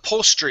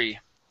upholstery.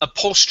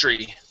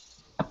 Upholstery.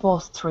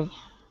 Upholstery.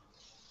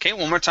 Okay.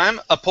 One more time.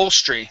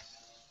 Upholstery.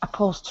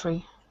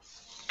 Upholstery.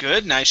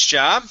 Good. Nice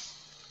job.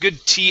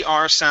 Good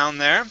TR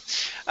sound there.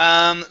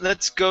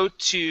 Let's go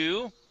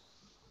to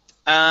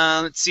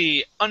let's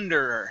see,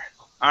 under.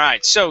 All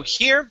right. So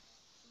here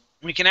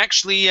we can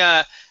actually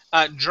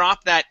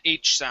drop that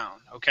H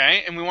sound.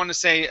 Okay, and we want to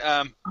say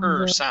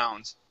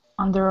sounds.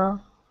 Under.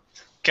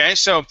 Okay,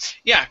 so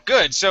yeah,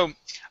 good. So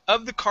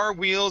of the car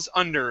wheels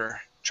under.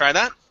 Try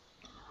that.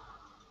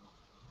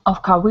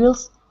 Of car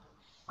wheels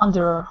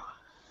under.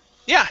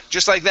 Yeah,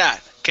 just like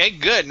that. Okay,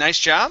 good. Nice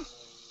job.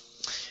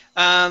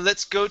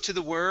 Let's go to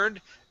the word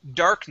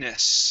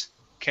darkness.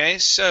 Okay,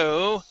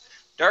 so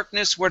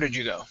darkness, where did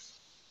you go?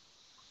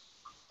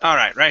 All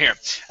right, right here.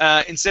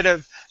 Instead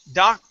of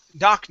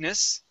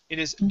darkness, it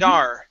is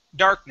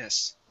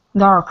darkness.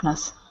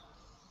 Darkness.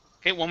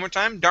 Okay, one more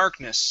time.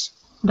 Darkness.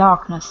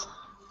 Darkness.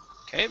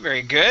 Okay,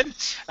 very good.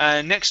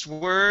 Next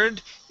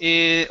word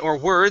is, or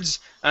words,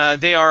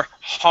 they are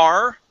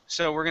har.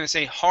 So we're going to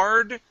say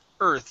hard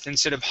earth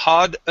instead of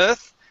hard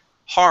earth.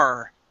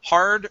 Hard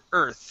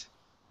earth.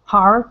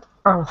 Hard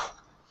earth.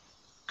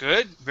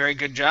 Good, very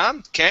good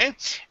job. Okay,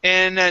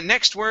 and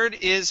next word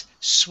is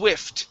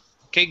swift.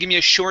 Okay, give me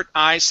a short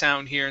I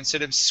sound here.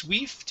 Instead of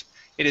swift,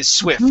 it is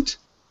swift.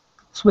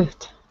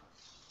 Swift.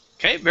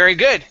 Okay, very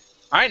good.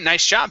 All right,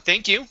 nice job.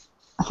 Thank you.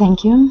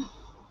 Thank you.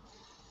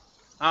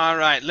 All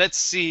right, let's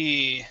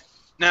see.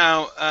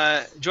 Now,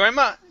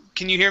 Joyma,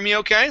 can you hear me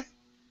okay?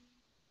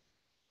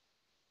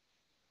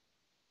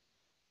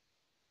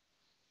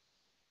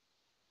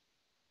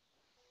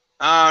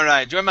 All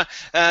right, Joyma,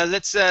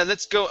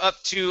 let's go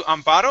up to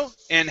Amparo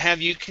and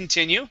have you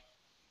continue.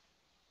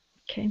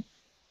 Okay.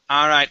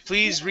 All right,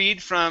 please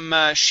read from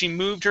she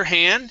moved her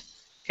hand.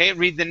 Okay,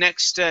 read the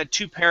next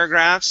two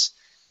paragraphs,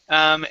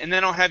 and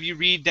then I'll have you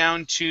read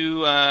down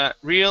to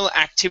real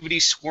activity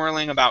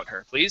swirling about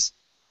her, please.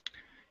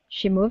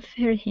 She moved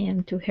her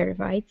hand to her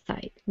right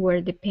side, where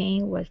the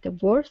pain was the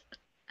worst,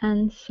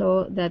 and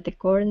saw that the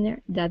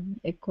corner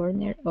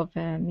of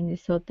a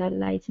Minnesota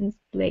license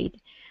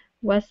plate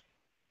was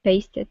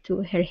pasted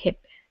to her hip.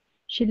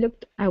 She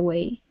looked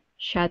away,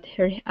 shut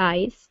her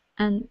eyes,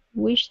 and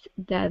wished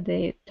that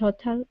the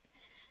total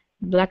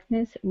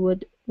blackness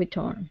would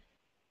return.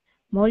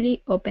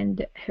 Molly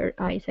opened her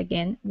eyes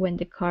again when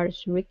the car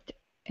swerved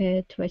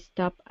to a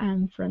stop,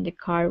 and from the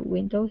car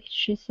window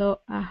she saw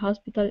a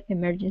hospital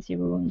emergency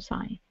room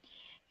sign.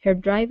 Her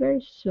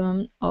driver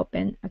soon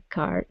opened a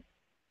car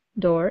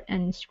door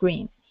and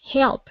screamed,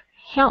 "Help!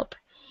 Help!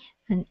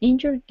 An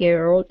injured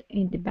girl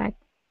in the back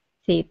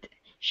seat.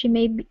 She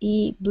may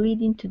be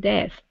bleeding to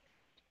death."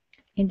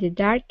 In the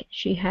dark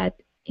she had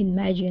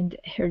imagined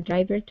her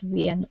driver to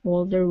be an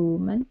older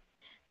woman,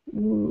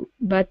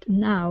 but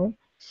now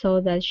saw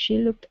that she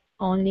looked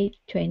only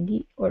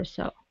 20 or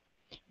so.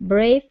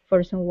 Brave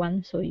for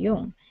someone so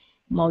young,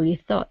 Molly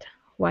thought,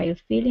 while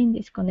feeling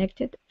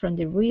disconnected from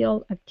the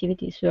real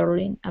activity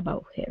swirling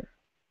about her.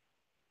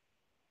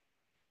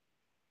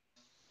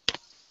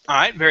 All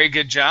right, very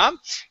good job.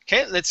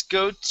 Okay, let's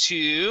go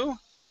to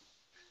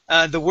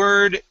the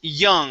word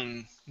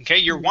young. Okay,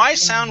 your Y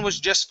sound was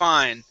just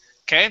fine.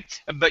 Okay,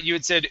 but you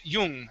had said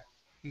jung.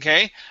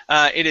 Okay,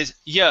 it is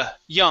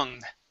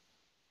young.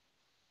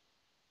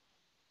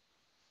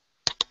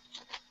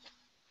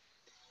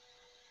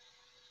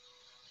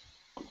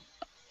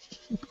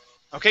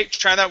 Okay,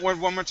 try that word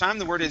one more time.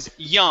 The word is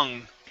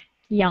young.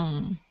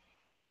 Young.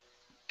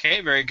 Okay,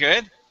 very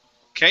good.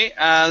 Okay,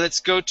 let's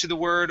go to the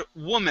word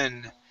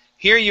woman.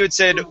 Here you had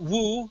said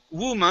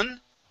woman.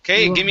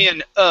 Okay, give me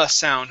an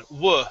sound.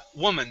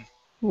 Woman.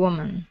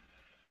 Woman.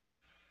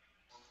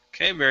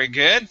 Okay, very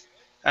good.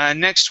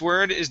 Next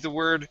word is the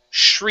word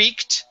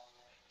shrieked.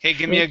 Okay,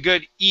 give me a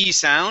good E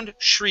sound.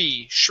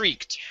 Shrieked.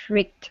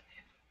 Shrieked.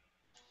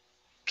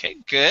 Okay,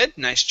 good.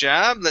 Nice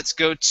job. Let's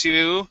go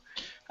to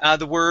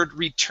the word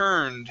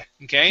returned.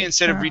 Okay,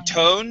 instead of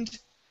returned,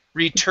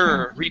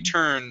 returned.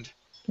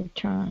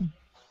 Return.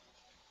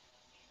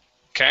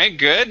 Okay,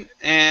 good.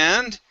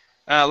 And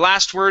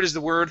last word is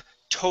the word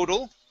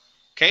total.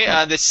 Okay,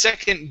 the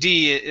second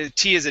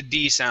T is a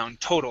D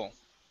sound. Total.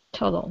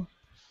 Total.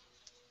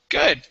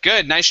 Good,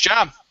 good. Nice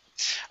job.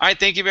 All right,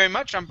 thank you very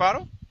much,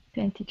 Amparo.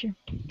 Okay, teacher.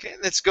 Okay,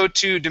 let's go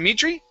to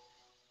Dimitri.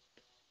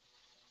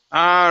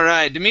 All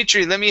right,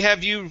 Dimitri, let me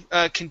have you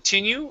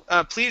continue.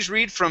 Please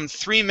read from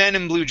Three Men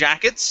in Blue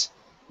Jackets.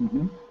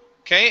 Mm-hmm.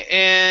 Okay,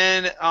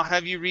 and I'll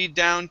have you read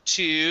down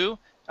to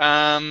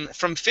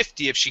from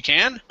 50 if she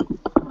can.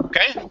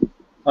 Okay?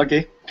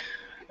 Okay.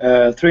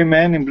 Three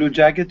men in blue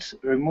jackets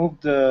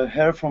removed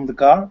her from the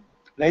car,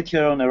 laid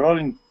her on a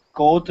rolling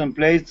coat, and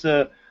placed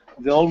the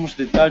almost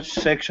detached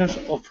sections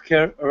of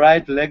her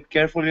right leg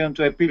carefully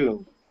onto a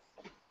pillow.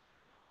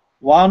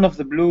 One of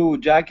the blue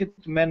jacket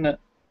men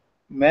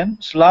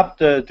slapped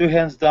two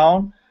hands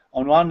down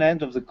on one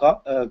end of the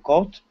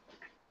coat,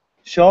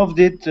 shoved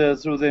it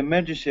through the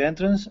emergency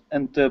entrance,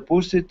 and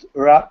pushed it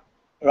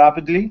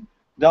rapidly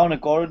down a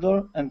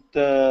corridor and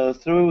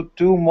through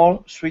two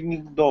more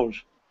swinging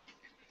doors.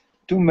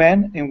 Two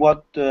men in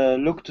what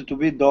looked to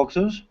be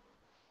doctors'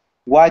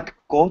 white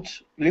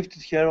coats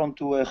lifted her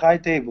onto a high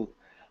table.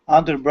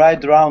 Under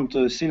bright round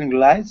ceiling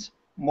lights,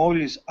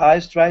 Molly's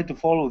eyes tried to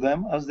follow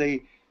them as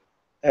they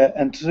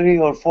and three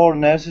or four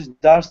nurses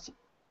dashed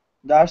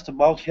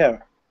about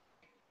her.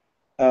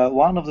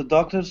 One of the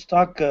doctors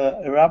stuck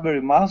a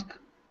rubbery mask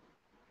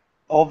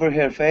over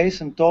her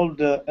face and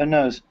told a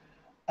nurse,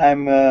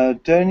 "I'm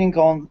turning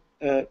on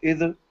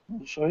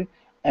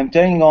I'm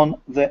turning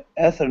on the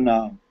ether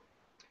now.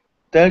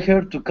 Tell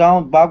her to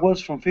count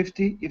backwards from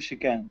 50 if she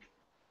can."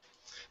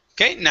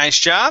 Okay, nice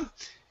job.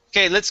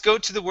 Okay, let's go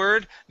to the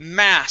word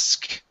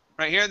mask.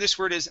 Right here, this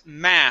word is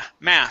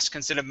mask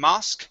instead of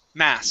mosque,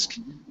 mask.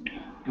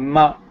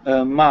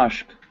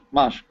 Mask.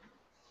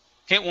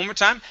 Okay, one more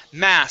time.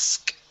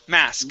 Mask.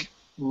 Mask.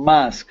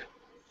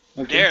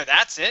 Okay. There,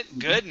 that's it.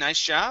 Good,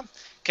 nice job.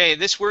 Okay,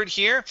 this word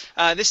here,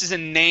 this is a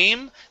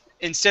name.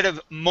 Instead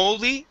of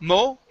Molly,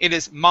 it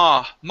is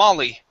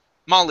Molly.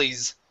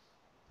 Molly's.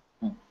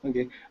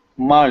 Okay.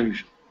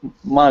 Marriage.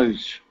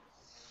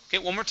 Okay,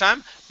 one more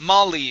time.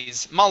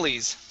 Molly's.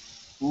 Molly's.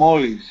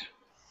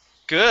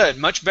 Good,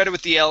 much better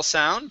with the L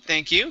sound.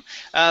 Thank you.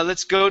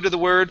 Let's go to the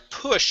word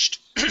pushed.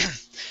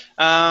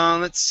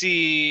 Let's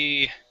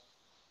see.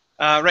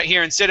 Right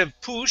here, instead of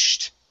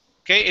pushed,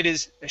 okay, it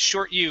is a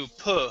short U.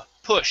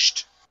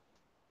 Pushed.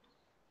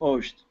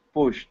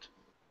 Pushed.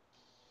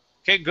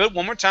 Okay, good.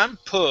 One more time.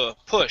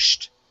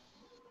 Pushed.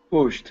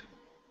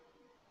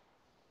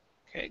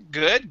 Okay,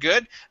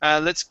 good.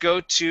 Let's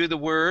go to the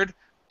word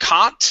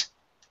caught.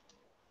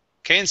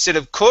 Okay, instead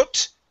of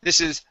coat,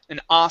 this is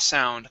an ah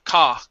sound.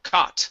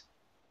 Caught.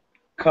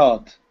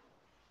 All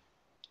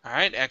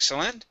right,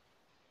 excellent.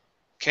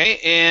 Okay,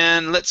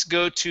 and let's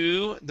go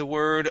to the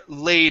word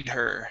laid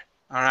her.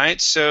 All right,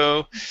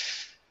 so,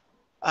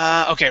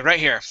 okay, right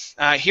here.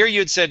 Here you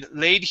had said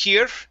laid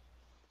here.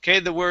 Okay,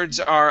 the words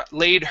are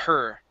laid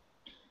her.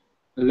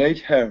 Laid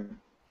her.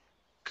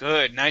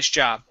 Good, nice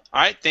job.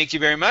 All right, thank you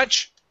very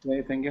much.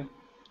 Okay, thank you.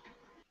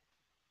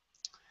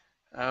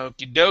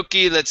 Okie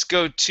dokie. Let's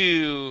go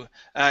to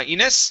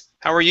Ines.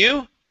 How are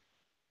you?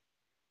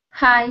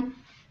 Hi.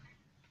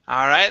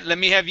 All right. Let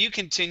me have you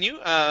continue.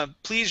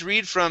 Please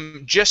read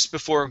from just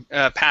before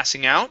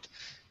passing out.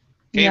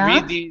 Okay.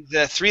 Read Yeah.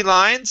 the 3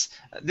 lines.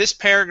 This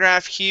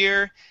paragraph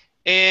here,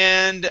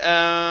 and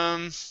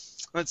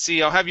let's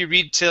see. I'll have you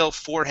read till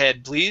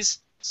forehead, please.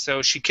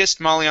 So she kissed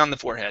Molly on the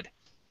forehead.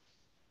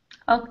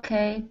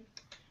 Okay.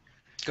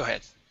 Go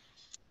ahead.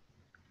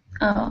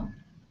 Oh,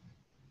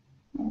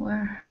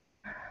 where?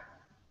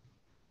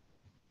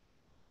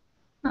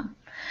 Oh.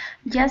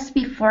 Just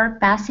before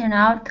passing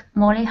out,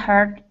 Molly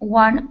heard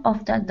one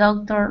of the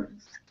doctors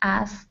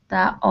ask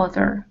the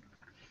other,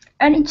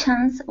 "Any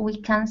chance we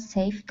can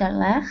save the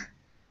leg?"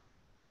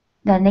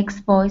 The next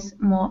voice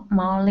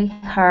Molly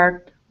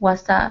heard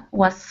was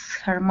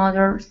her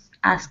mother's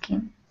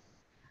asking,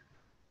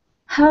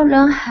 "How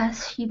long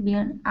has she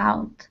been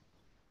out?"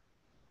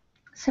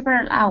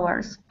 "Several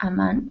hours," a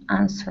man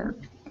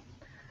answered.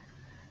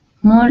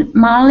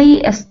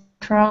 Molly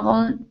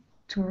struggled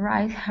to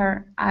raise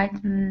her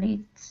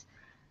eyelids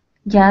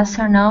just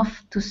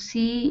enough to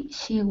see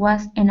she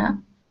was in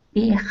a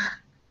big,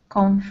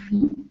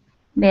 comfy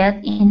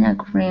bed in a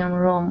green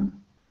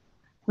room,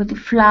 with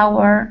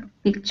flower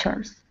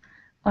pictures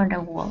on the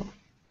wall.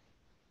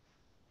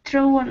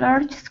 Through a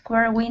large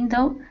square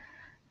window,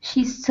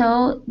 she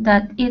saw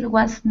that it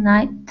was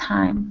night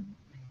time.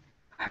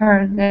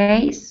 Her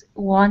gaze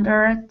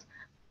wandered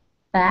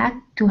back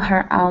to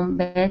her own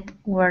bed,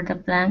 where the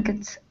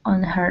blankets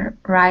on her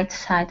right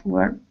side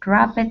were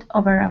draped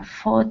over a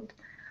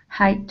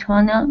foot-high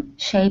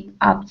tunnel-shaped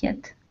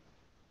object.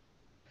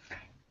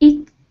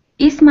 "It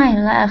is my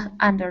leg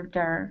under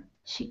there,"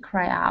 she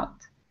cried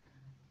out.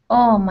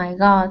 "Oh, my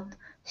God!"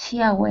 She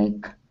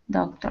awake,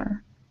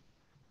 doctor.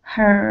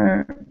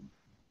 Her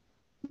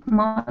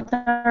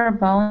mother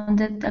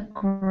bounded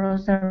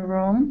across the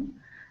room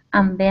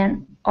and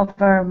bent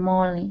over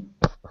Molly.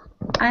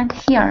 "I'm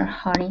here,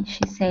 honey,"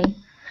 she said.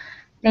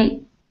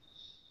 They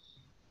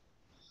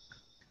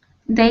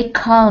they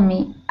called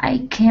me.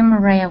 I came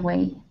right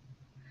away."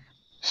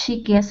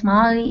 She kissed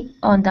Molly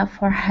on the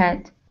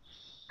forehead.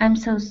 "I'm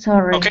so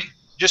sorry. Okay.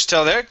 Just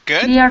till there.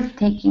 Good. They are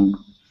taking."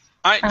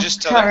 All right. I'm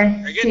Just till there. sorry.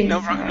 Very good. Sí,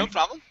 No sorry.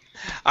 problem.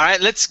 All right.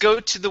 Let's go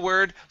to the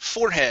word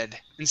forehead.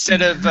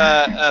 Instead of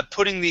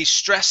putting the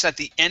stress at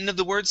the end of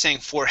the word, saying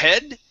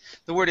forehead,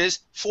 the word is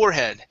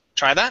forehead.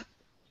 Try that.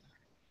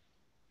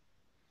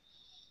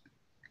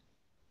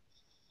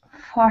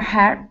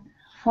 Forehead.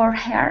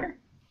 Forehead.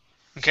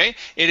 Okay.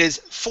 It is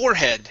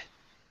forehead.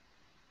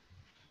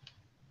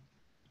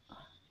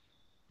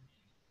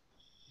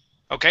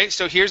 Okay.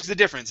 So here's the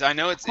difference. I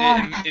know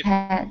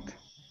Forehead.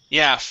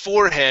 yeah,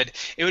 forehead.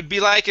 It would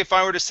be like if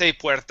I were to say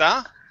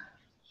puerta,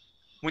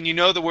 when you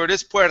know the word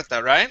is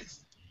puerta, right?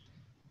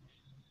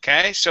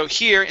 Okay. So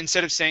here,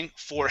 instead of saying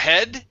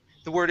forehead,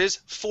 the word is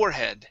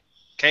forehead.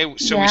 Okay.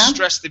 So we Yeah.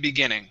 stress the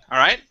beginning. All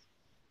right.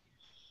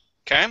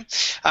 Okay.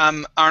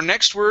 Our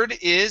next word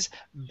is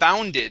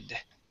bounded.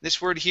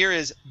 This word here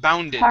is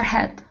bounded.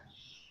 Forehead.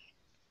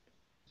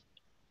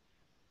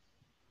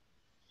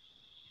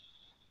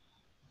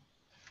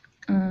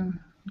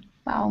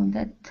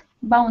 Bounded.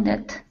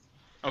 Bounded.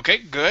 Okay,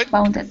 good.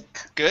 Bounded.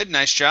 Good.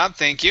 Nice job.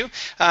 Thank you.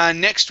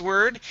 Next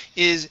word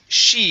is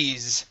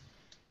she's.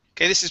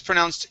 Okay, this is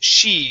pronounced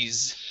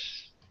she's.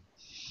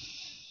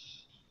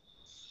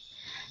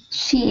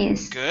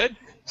 She's. Good.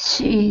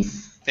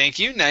 She's. Thank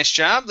you. Nice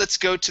job. Let's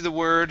go to the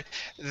word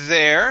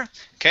there.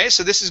 Okay,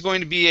 so this is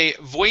going to be a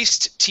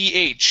voiced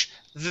TH.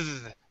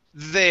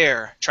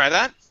 There. Try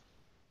that.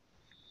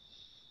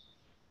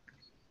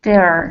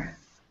 There.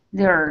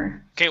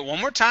 There. Okay, one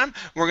more time.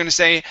 We're going to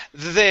say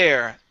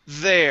there.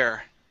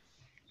 There.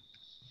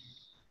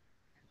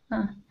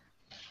 There.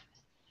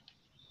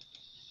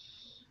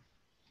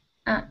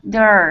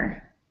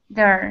 There.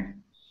 There.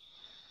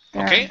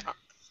 Okay.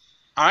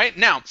 All right.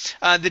 Now,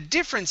 the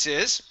difference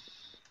is,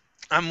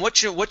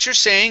 what you're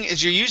saying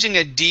is you're using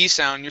a D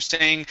sound. You're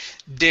saying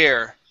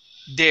dare,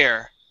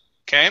 dare.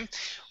 Okay.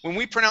 When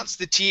we pronounce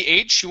the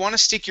TH, you want to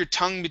stick your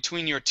tongue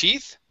between your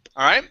teeth.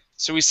 All right.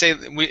 So we say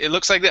it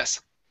looks like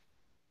this.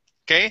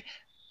 Okay.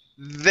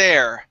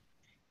 There,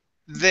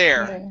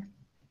 there.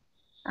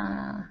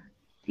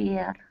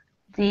 There.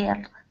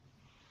 There.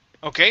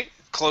 Okay.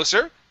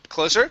 Closer,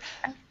 closer.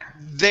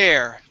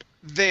 There,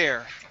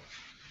 there.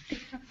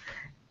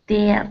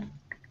 There.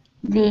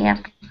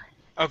 There.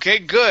 Okay,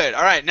 good.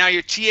 All right, now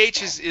your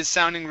TH is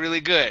sounding really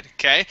good.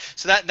 Okay,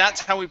 so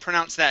that's how we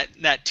pronounce that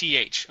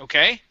TH.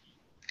 Okay.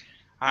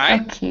 All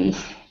right. Okay.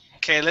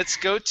 Okay, let's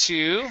go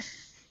to.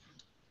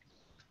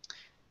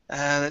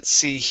 Let's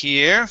see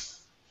here.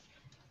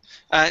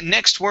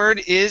 Next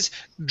word is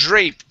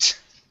draped.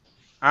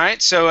 All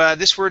right, so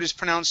this word is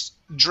pronounced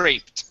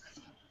draped.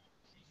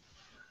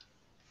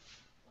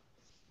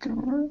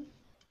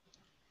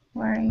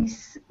 Where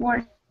is?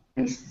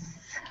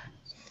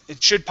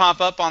 It should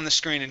pop up on the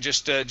screen in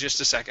just a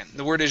second.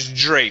 The word is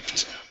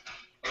draped.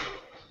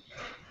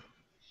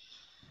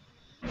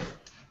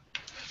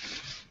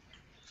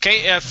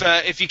 Okay,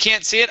 if you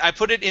can't see it, I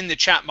put it in the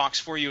chat box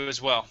for you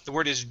as well. The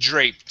word is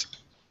draped.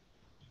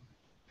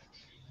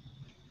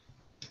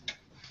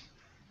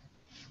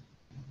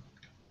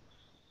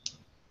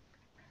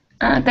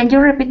 Can you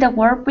repeat the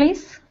word,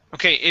 please?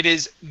 Okay, it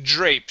is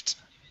draped.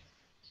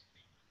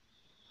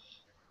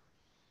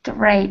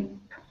 Drape.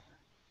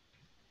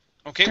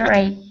 Okay,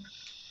 Drape.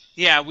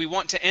 yeah, we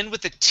want to end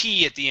with a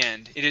T at the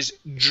end. It is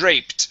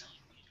draped.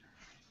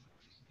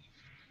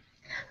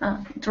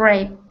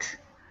 Draped.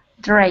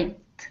 Draped.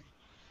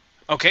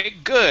 Okay,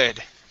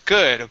 good.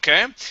 Good,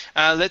 okay.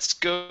 Let's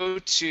go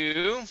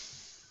to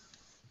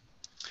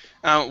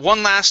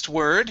one last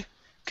word.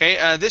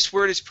 Okay, this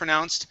word is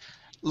pronounced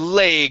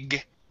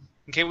leg.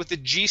 Okay, with the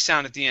G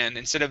sound at the end.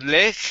 Instead of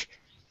leg,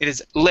 it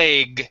is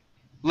leg.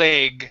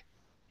 Leg.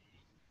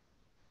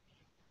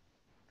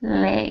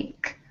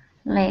 Leg.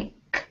 Leg.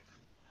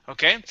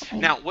 Okay,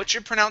 now what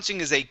you're pronouncing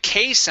is a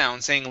K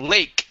sound, saying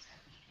lake.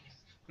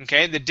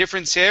 Okay, the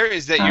difference here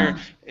is that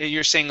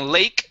you're saying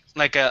lake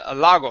like a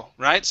lago,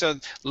 right? So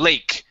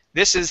lake.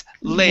 This is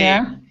leg,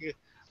 Yeah.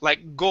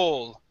 like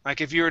goal.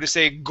 Like if you were to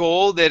say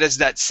goal, that is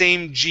that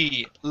same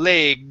G.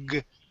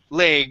 Leg,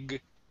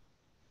 leg.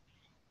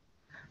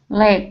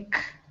 Leg.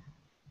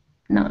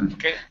 No.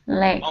 Okay,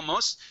 Leg.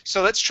 almost.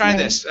 So let's try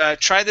this.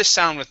 Try this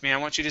sound with me. I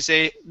want you to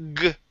say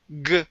g,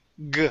 g,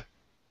 g.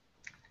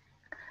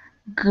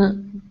 G,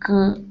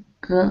 g,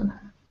 g.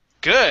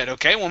 Good.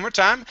 Okay, one more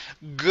time.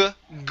 G,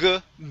 g,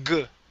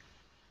 g.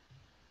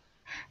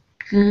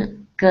 G,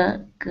 g,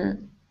 g.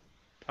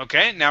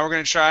 Okay, now we're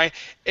going to try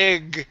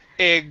egg,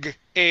 egg,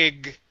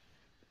 egg.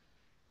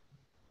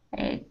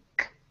 Egg,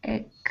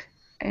 egg,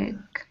 egg.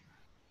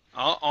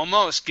 Oh,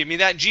 almost. Give me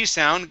that G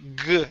sound.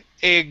 G,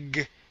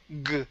 egg,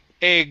 g,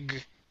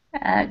 egg.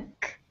 Egg.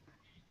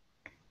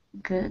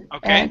 G,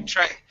 Okay, egg.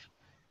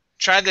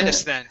 try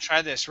this then.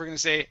 Try this. We're going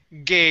to say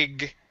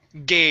gig,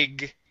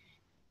 gig.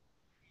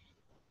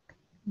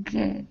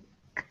 Gig,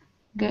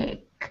 gig,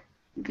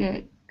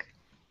 gig.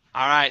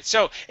 All right,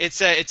 so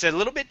it's a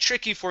little bit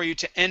tricky for you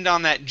to end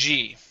on that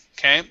G,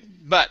 okay?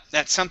 But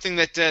that's something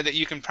that that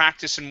you can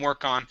practice and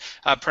work on,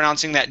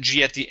 pronouncing that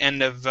G at the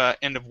end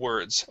of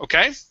words,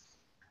 okay?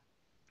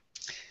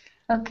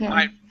 Okay. All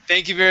right,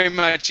 thank you very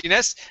much,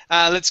 Ines.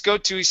 Let's go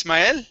to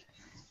Ismael.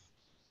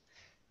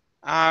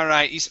 All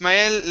right,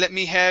 Ismael, let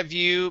me have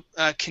you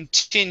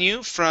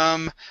continue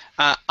from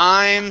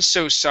I'm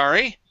so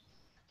sorry.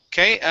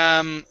 Okay,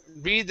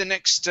 read the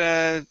next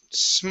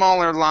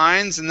smaller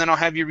lines, and then I'll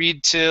have you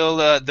read till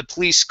the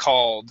police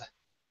called.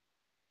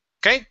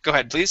 Okay, go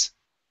ahead, please.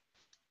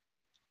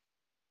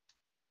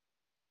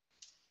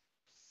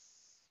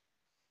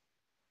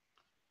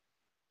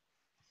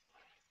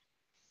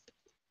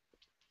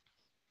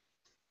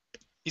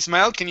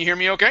 Ismael, can you hear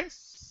me okay?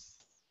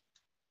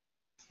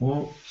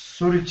 Oh,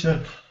 sorry,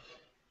 chat.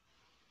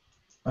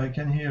 I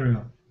can hear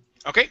you.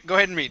 Okay, go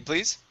ahead and read,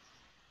 please.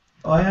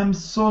 I am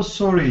so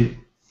sorry.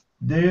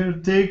 They're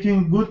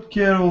taking good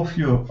care of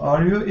you.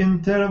 Are you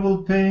in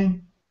terrible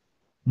pain?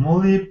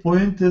 Molly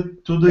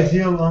pointed to the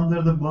hill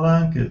under the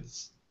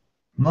blankets.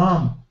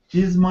 Mom,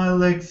 is my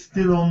leg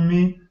still on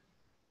me?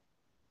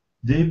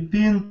 They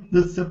pinned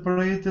the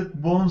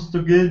separated bones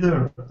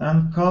together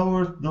and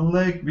covered the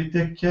leg with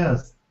a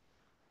cast.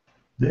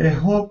 They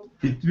hope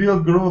it will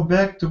grow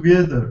back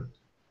together.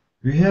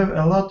 We have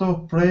a lot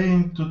of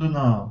praying to do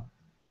now.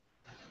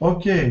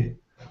 Okay,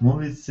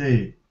 Molly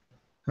said,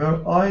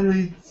 her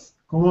eyelids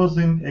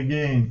closing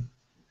again.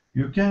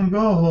 You can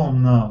go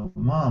home now,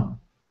 Mom.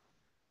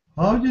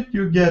 How did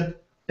you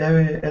get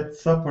away at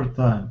supper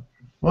time?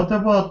 What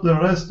about the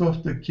rest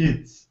of the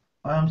kids?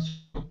 I am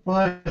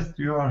surprised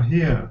you are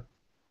here.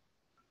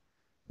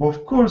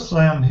 Of course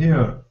I am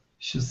here,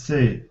 she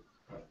said.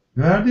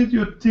 Where did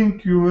you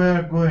think you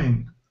were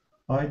going?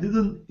 I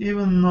didn't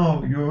even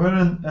know you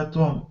weren't at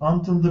home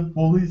until the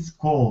police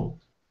called.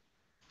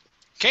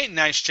 Okay,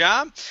 nice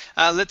job.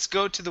 Let's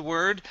go to the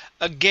word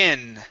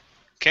again.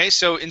 Okay,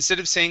 so instead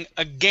of saying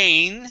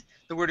again,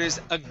 the word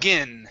is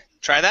again.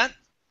 Try that.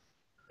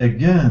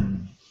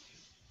 Again.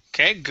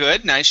 Okay,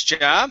 good. Nice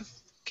job.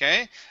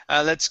 Okay,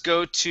 let's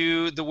go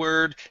to the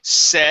word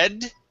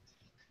said.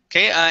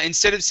 Okay,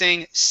 instead of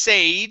saying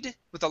said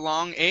with a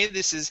long A,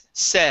 this is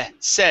said.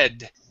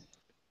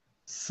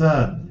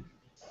 Sad.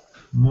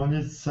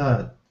 Molly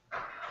said.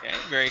 Okay,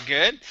 very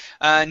good.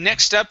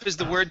 Next up is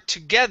the word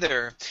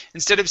together.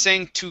 Instead of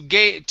saying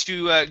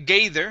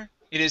gather,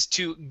 it is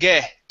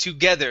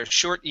together,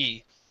 short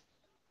E.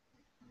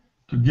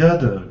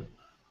 Together.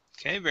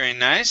 Okay, very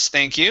nice.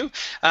 Thank you.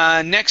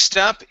 Next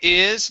up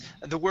is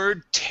the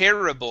word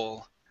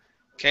terrible.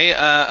 Okay,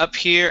 up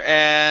here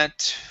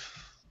at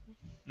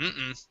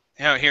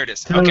Oh, here it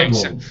is. Terrible. Okay,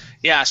 so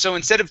yeah, so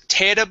instead of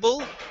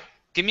terrible,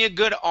 give me a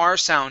good R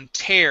sound.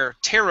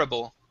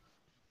 Terrible.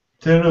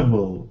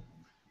 Terrible.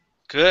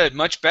 Good,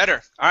 much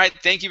better. All right,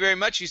 thank you very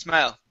much,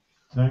 Ismail.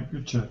 Thank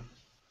you, Chad.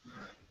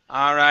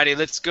 All righty,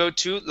 let's go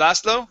to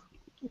Laszlo.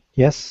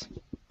 Yes.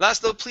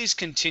 Laszlo, please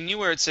continue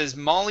where it says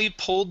Molly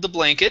pulled the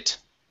blanket.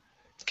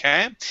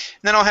 Okay, and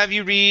then I'll have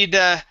you read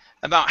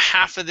about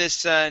half of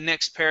this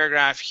next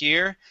paragraph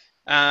here.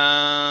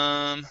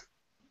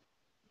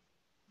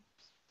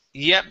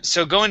 Yep.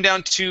 So going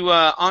down to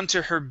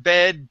onto her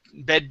bed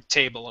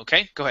table.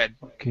 Okay, go ahead.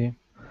 Okay.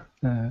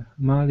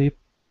 Molly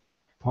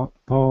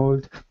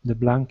pulled the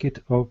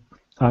blanket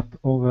up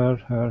over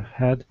her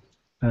head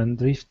and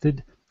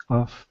drifted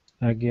off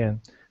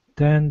again.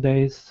 10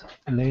 days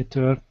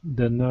later,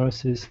 the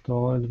nurses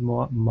told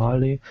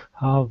Molly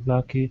how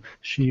lucky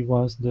she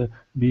was to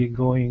be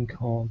going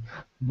home.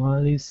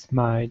 Molly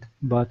smiled,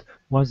 but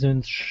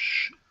wasn't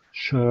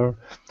sure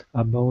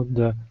about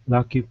the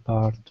lucky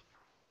part.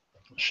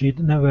 She'd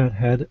never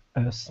had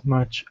as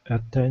much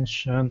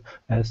attention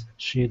as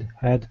she'd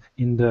had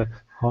in the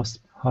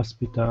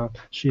hospital.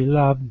 She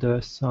loved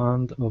the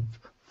sound of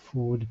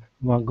food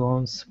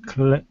wagons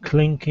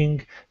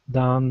clinking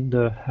down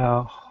the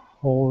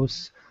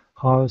house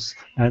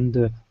and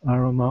the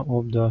aroma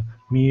of the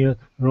meal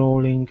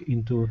rolling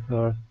into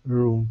her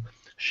room.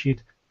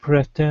 She'd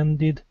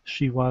pretended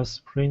she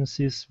was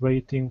Princess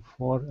waiting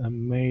for a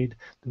maid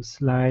to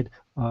slide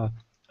a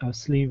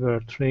silver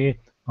tray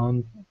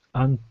on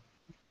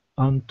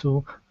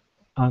onto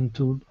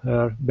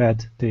her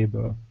bed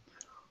table.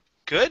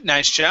 Good,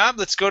 nice job.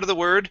 Let's go to the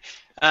word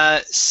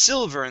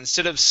silver.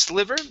 Instead of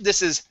sliver,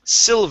 this is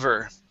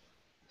silver.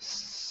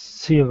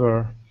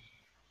 Silver.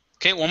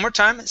 Okay, one more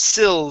time.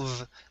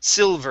 Silver.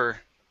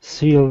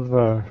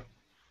 Silver.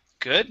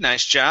 Good,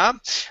 nice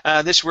job.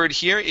 This word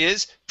here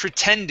is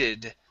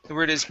pretended. The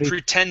word is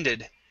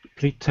pretended.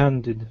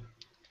 Pretended.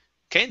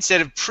 Okay,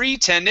 instead of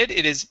pretended,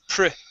 it is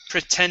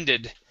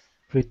pretended.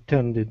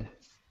 Pretended.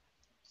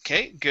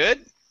 Okay,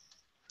 good.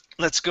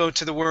 Let's go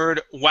to the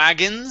word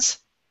wagons.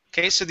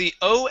 Okay, so the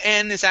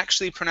O-N is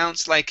actually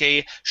pronounced like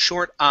a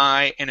short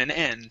I and an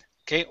N.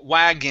 Okay,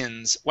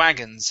 wagons,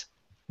 wagons.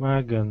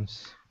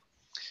 Wagons.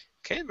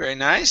 Okay, very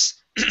nice.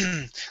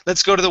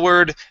 Let's go to the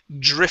word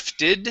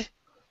drifted.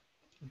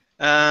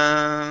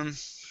 Uh-oh,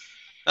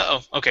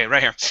 okay,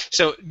 right here.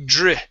 So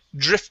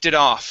drifted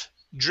off.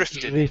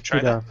 Drifted. Try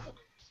that.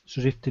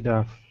 Drifted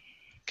off.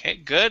 Okay,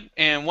 good.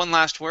 And one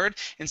last word.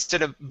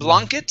 Instead of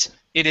blanket,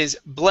 it is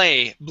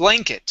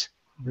blanket.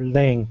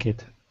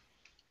 Blanket.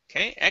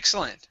 Okay,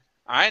 excellent.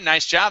 All right,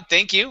 nice job.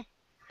 Thank you.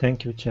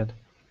 Thank you, Chad.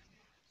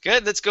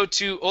 Good. Let's go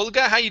to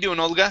Olga. How you doing,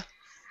 Olga?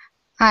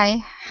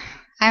 Hi,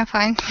 I'm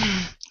fine.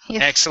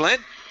 Yes.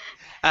 Excellent.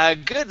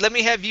 Good. Let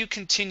me have you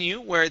continue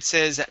where it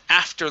says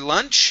after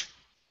lunch.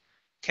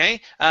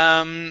 Okay.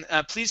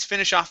 Please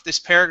finish off this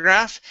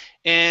paragraph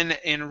and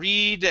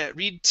read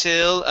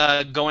till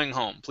going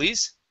home,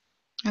 please.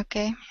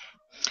 Okay.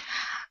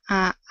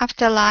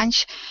 After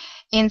lunch,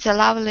 in the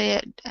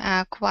lovely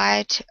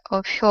quiet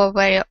of her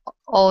very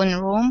own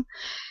room,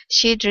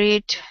 she'd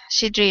read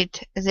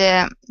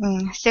the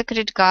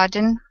Secret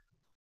Garden,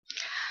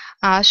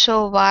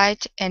 Show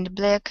White and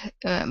Black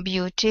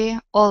Beauty,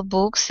 all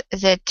books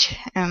that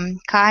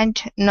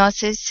kind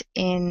nurses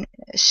in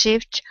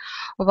shift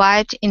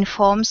white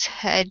uniforms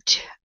had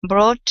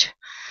brought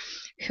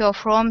her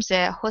from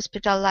the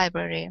hospital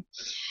library.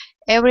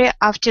 Every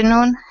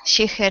afternoon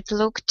she had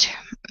looked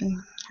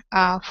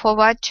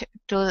forward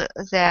to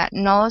the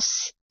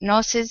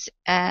nurses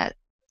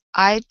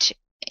eyed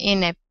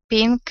in a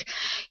pink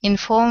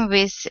uniform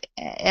with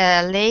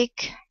a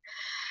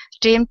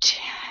lake-trimmed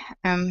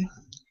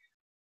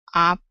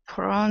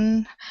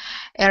apron,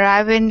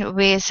 arriving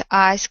with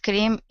ice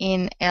cream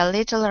in a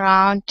little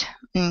round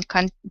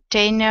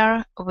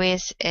container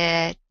with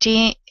a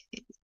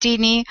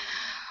teeny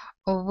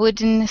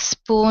wooden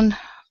spoon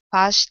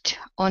passed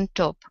on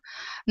top.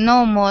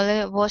 No,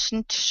 Molly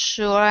wasn't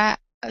sure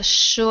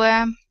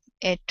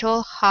at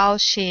all how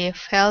she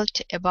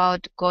felt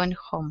about going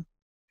home.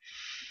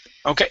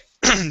 Okay,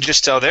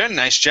 just tell there.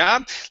 Nice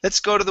job. Let's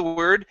go to the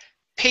word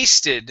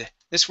pasted.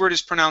 This word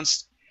is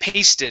pronounced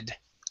pasted.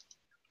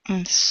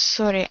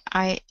 Sorry,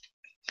 I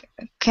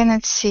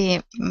cannot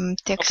see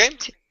text okay.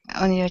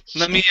 on your.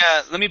 Let me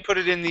put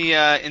it in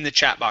the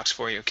chat box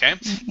for you. Okay.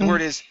 The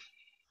word is.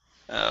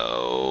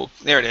 Oh,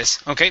 there it is.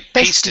 Okay,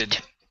 pasted.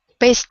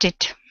 Pasted.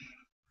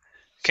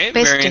 Okay,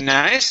 pasted. Very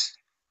nice.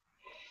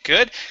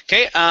 Good.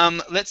 Okay,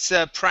 let's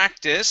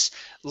practice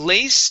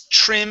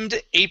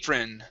lace-trimmed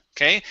apron.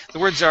 Okay, the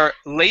words are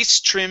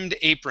lace-trimmed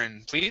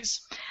apron,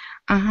 please.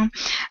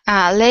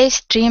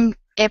 Lace-trimmed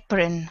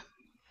apron.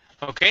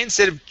 Okay,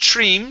 instead of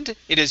trimmed,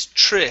 it is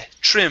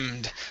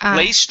trimmed.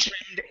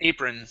 Lace-trimmed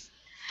apron.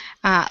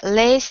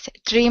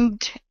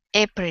 Lace-trimmed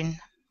apron.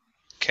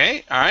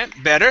 Okay, all right,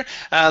 better.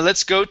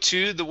 Let's go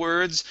to the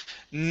words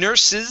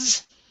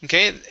nurses.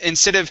 Okay,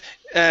 instead of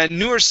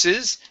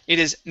nurses, it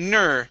is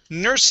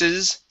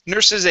nurses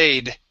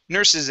aid.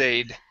 Nurses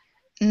aid.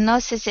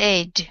 Nurses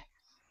aid.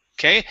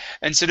 Okay,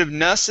 instead of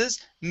nurses,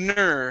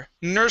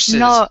 nurses.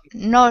 No,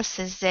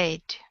 nurses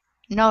aid.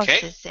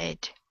 Nurses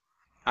aid.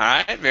 All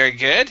right, very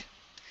good.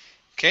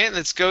 Okay,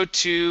 let's go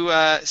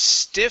to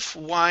stiff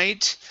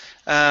white,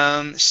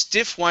 and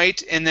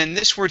then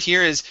this word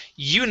here is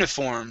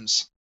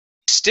uniforms.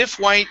 Stiff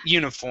white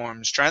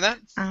uniforms. Try that.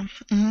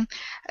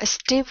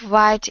 Stiff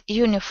white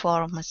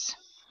uniforms.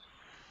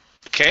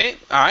 Okay,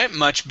 all right,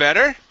 much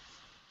better.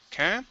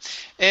 Okay,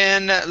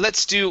 and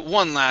let's do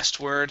one last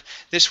word.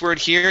 This word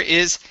here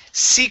is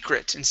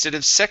secret. Instead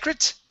of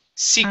secret,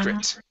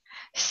 secret.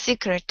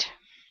 Secret.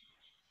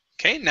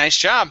 Okay, nice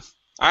job.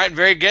 All right,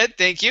 very good.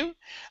 Thank you.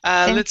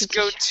 Thank Let's you,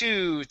 go teacher.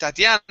 to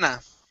Tatiana.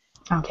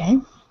 Okay.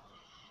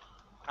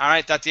 All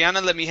right,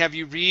 Tatiana, let me have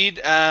you read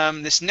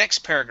this next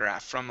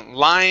paragraph from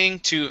lying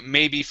to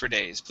maybe for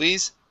days,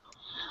 please.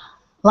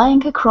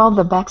 Lying across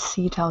the back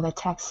seat of the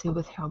taxi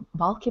with her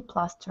bulky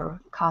plaster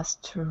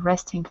cast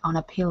resting on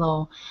a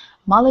pillow,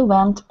 Molly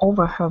went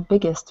over her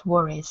biggest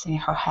worries in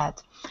her head.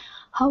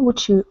 How would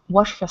she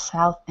wash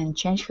herself and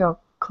change her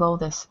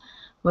clothes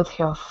with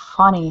her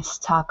fanny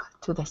stuck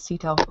to the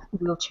seat of the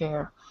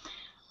wheelchair?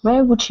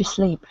 Where would she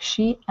sleep?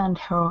 She and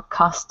her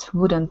cast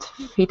wouldn't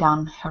fit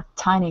on her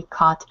tiny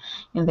cot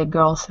in the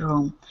girls'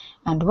 room.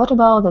 And what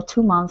about the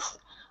 2 months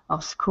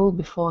of school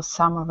before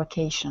summer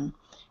vacation?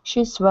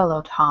 She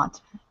swallowed hard.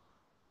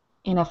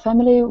 In a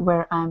family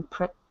where I'm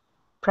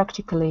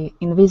practically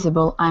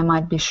invisible, I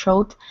might be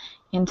shot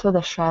into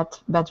the shared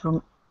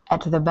bedroom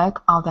at the back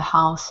of the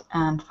house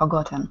and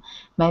forgotten,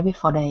 maybe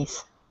for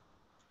days.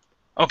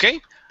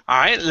 Okay, all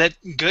right,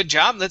 good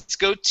job. Let's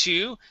go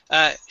to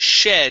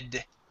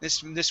shed.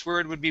 This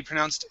word would be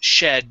pronounced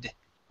shed.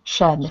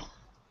 Shed.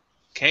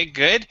 Okay,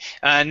 good.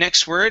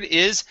 Next word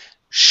is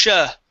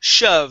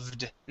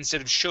shoved.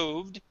 Instead of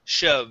shoved,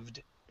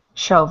 shoved.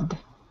 Shoved.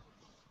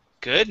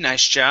 Good,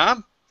 nice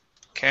job.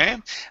 Okay.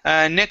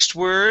 Next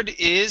word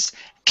is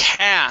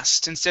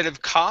cast. Instead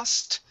of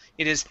cost,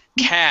 it is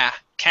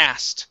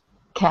cast.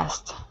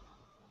 Cast.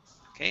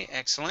 Okay,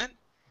 excellent.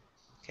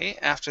 Okay,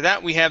 after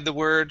that we have the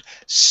word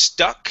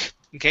stuck.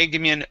 Okay,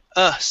 give me an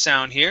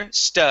sound here.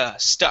 Stuck.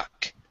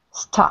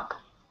 Stuck.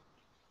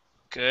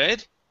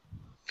 Good.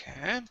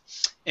 Okay.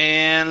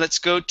 And let's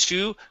go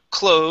to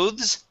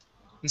clothes.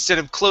 Instead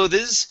of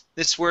clothes,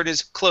 this word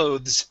is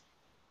clothes.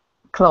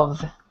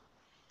 Clothes.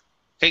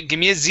 Okay, give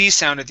me a Z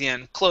sound at the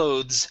end.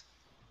 Clothes.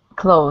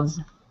 Clothes.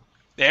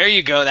 There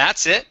you go.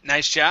 That's it.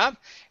 Nice job.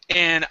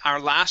 And our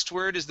last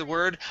word is the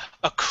word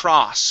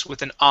across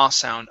with an ah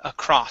sound.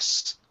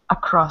 Across.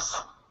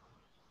 Across.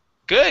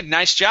 Good.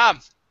 Nice job.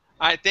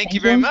 All right. Thank you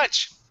very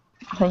much.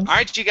 Thanks. All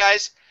right, you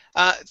guys.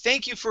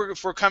 Thank you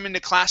for coming to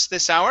class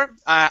this hour.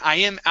 I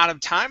am out of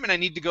time and I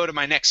need to go to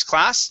my next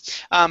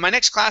class. My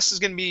next class is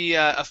going to be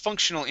a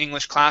functional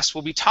English class.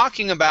 We'll be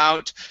talking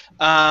about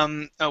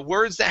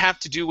words that have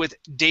to do with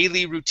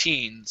daily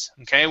routines.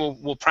 Okay,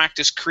 we'll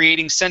practice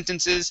creating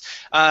sentences,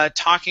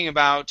 talking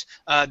about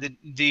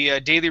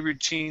the daily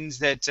routines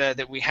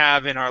that we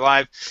have in our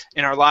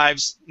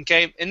lives.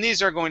 Okay, and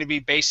these are going to be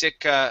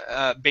basic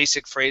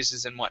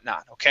phrases and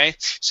whatnot. Okay,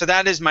 so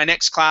that is my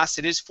next class.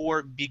 It is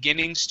for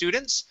beginning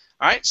students.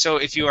 All right, so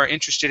if you are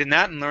interested in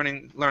that and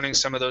learning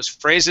some of those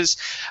phrases,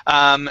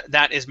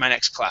 that is my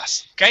next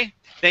class. Okay,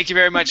 thank you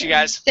very much, you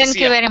guys. Thank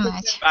you very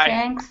much. Bye.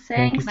 Thanks.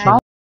 Thank you, Bye.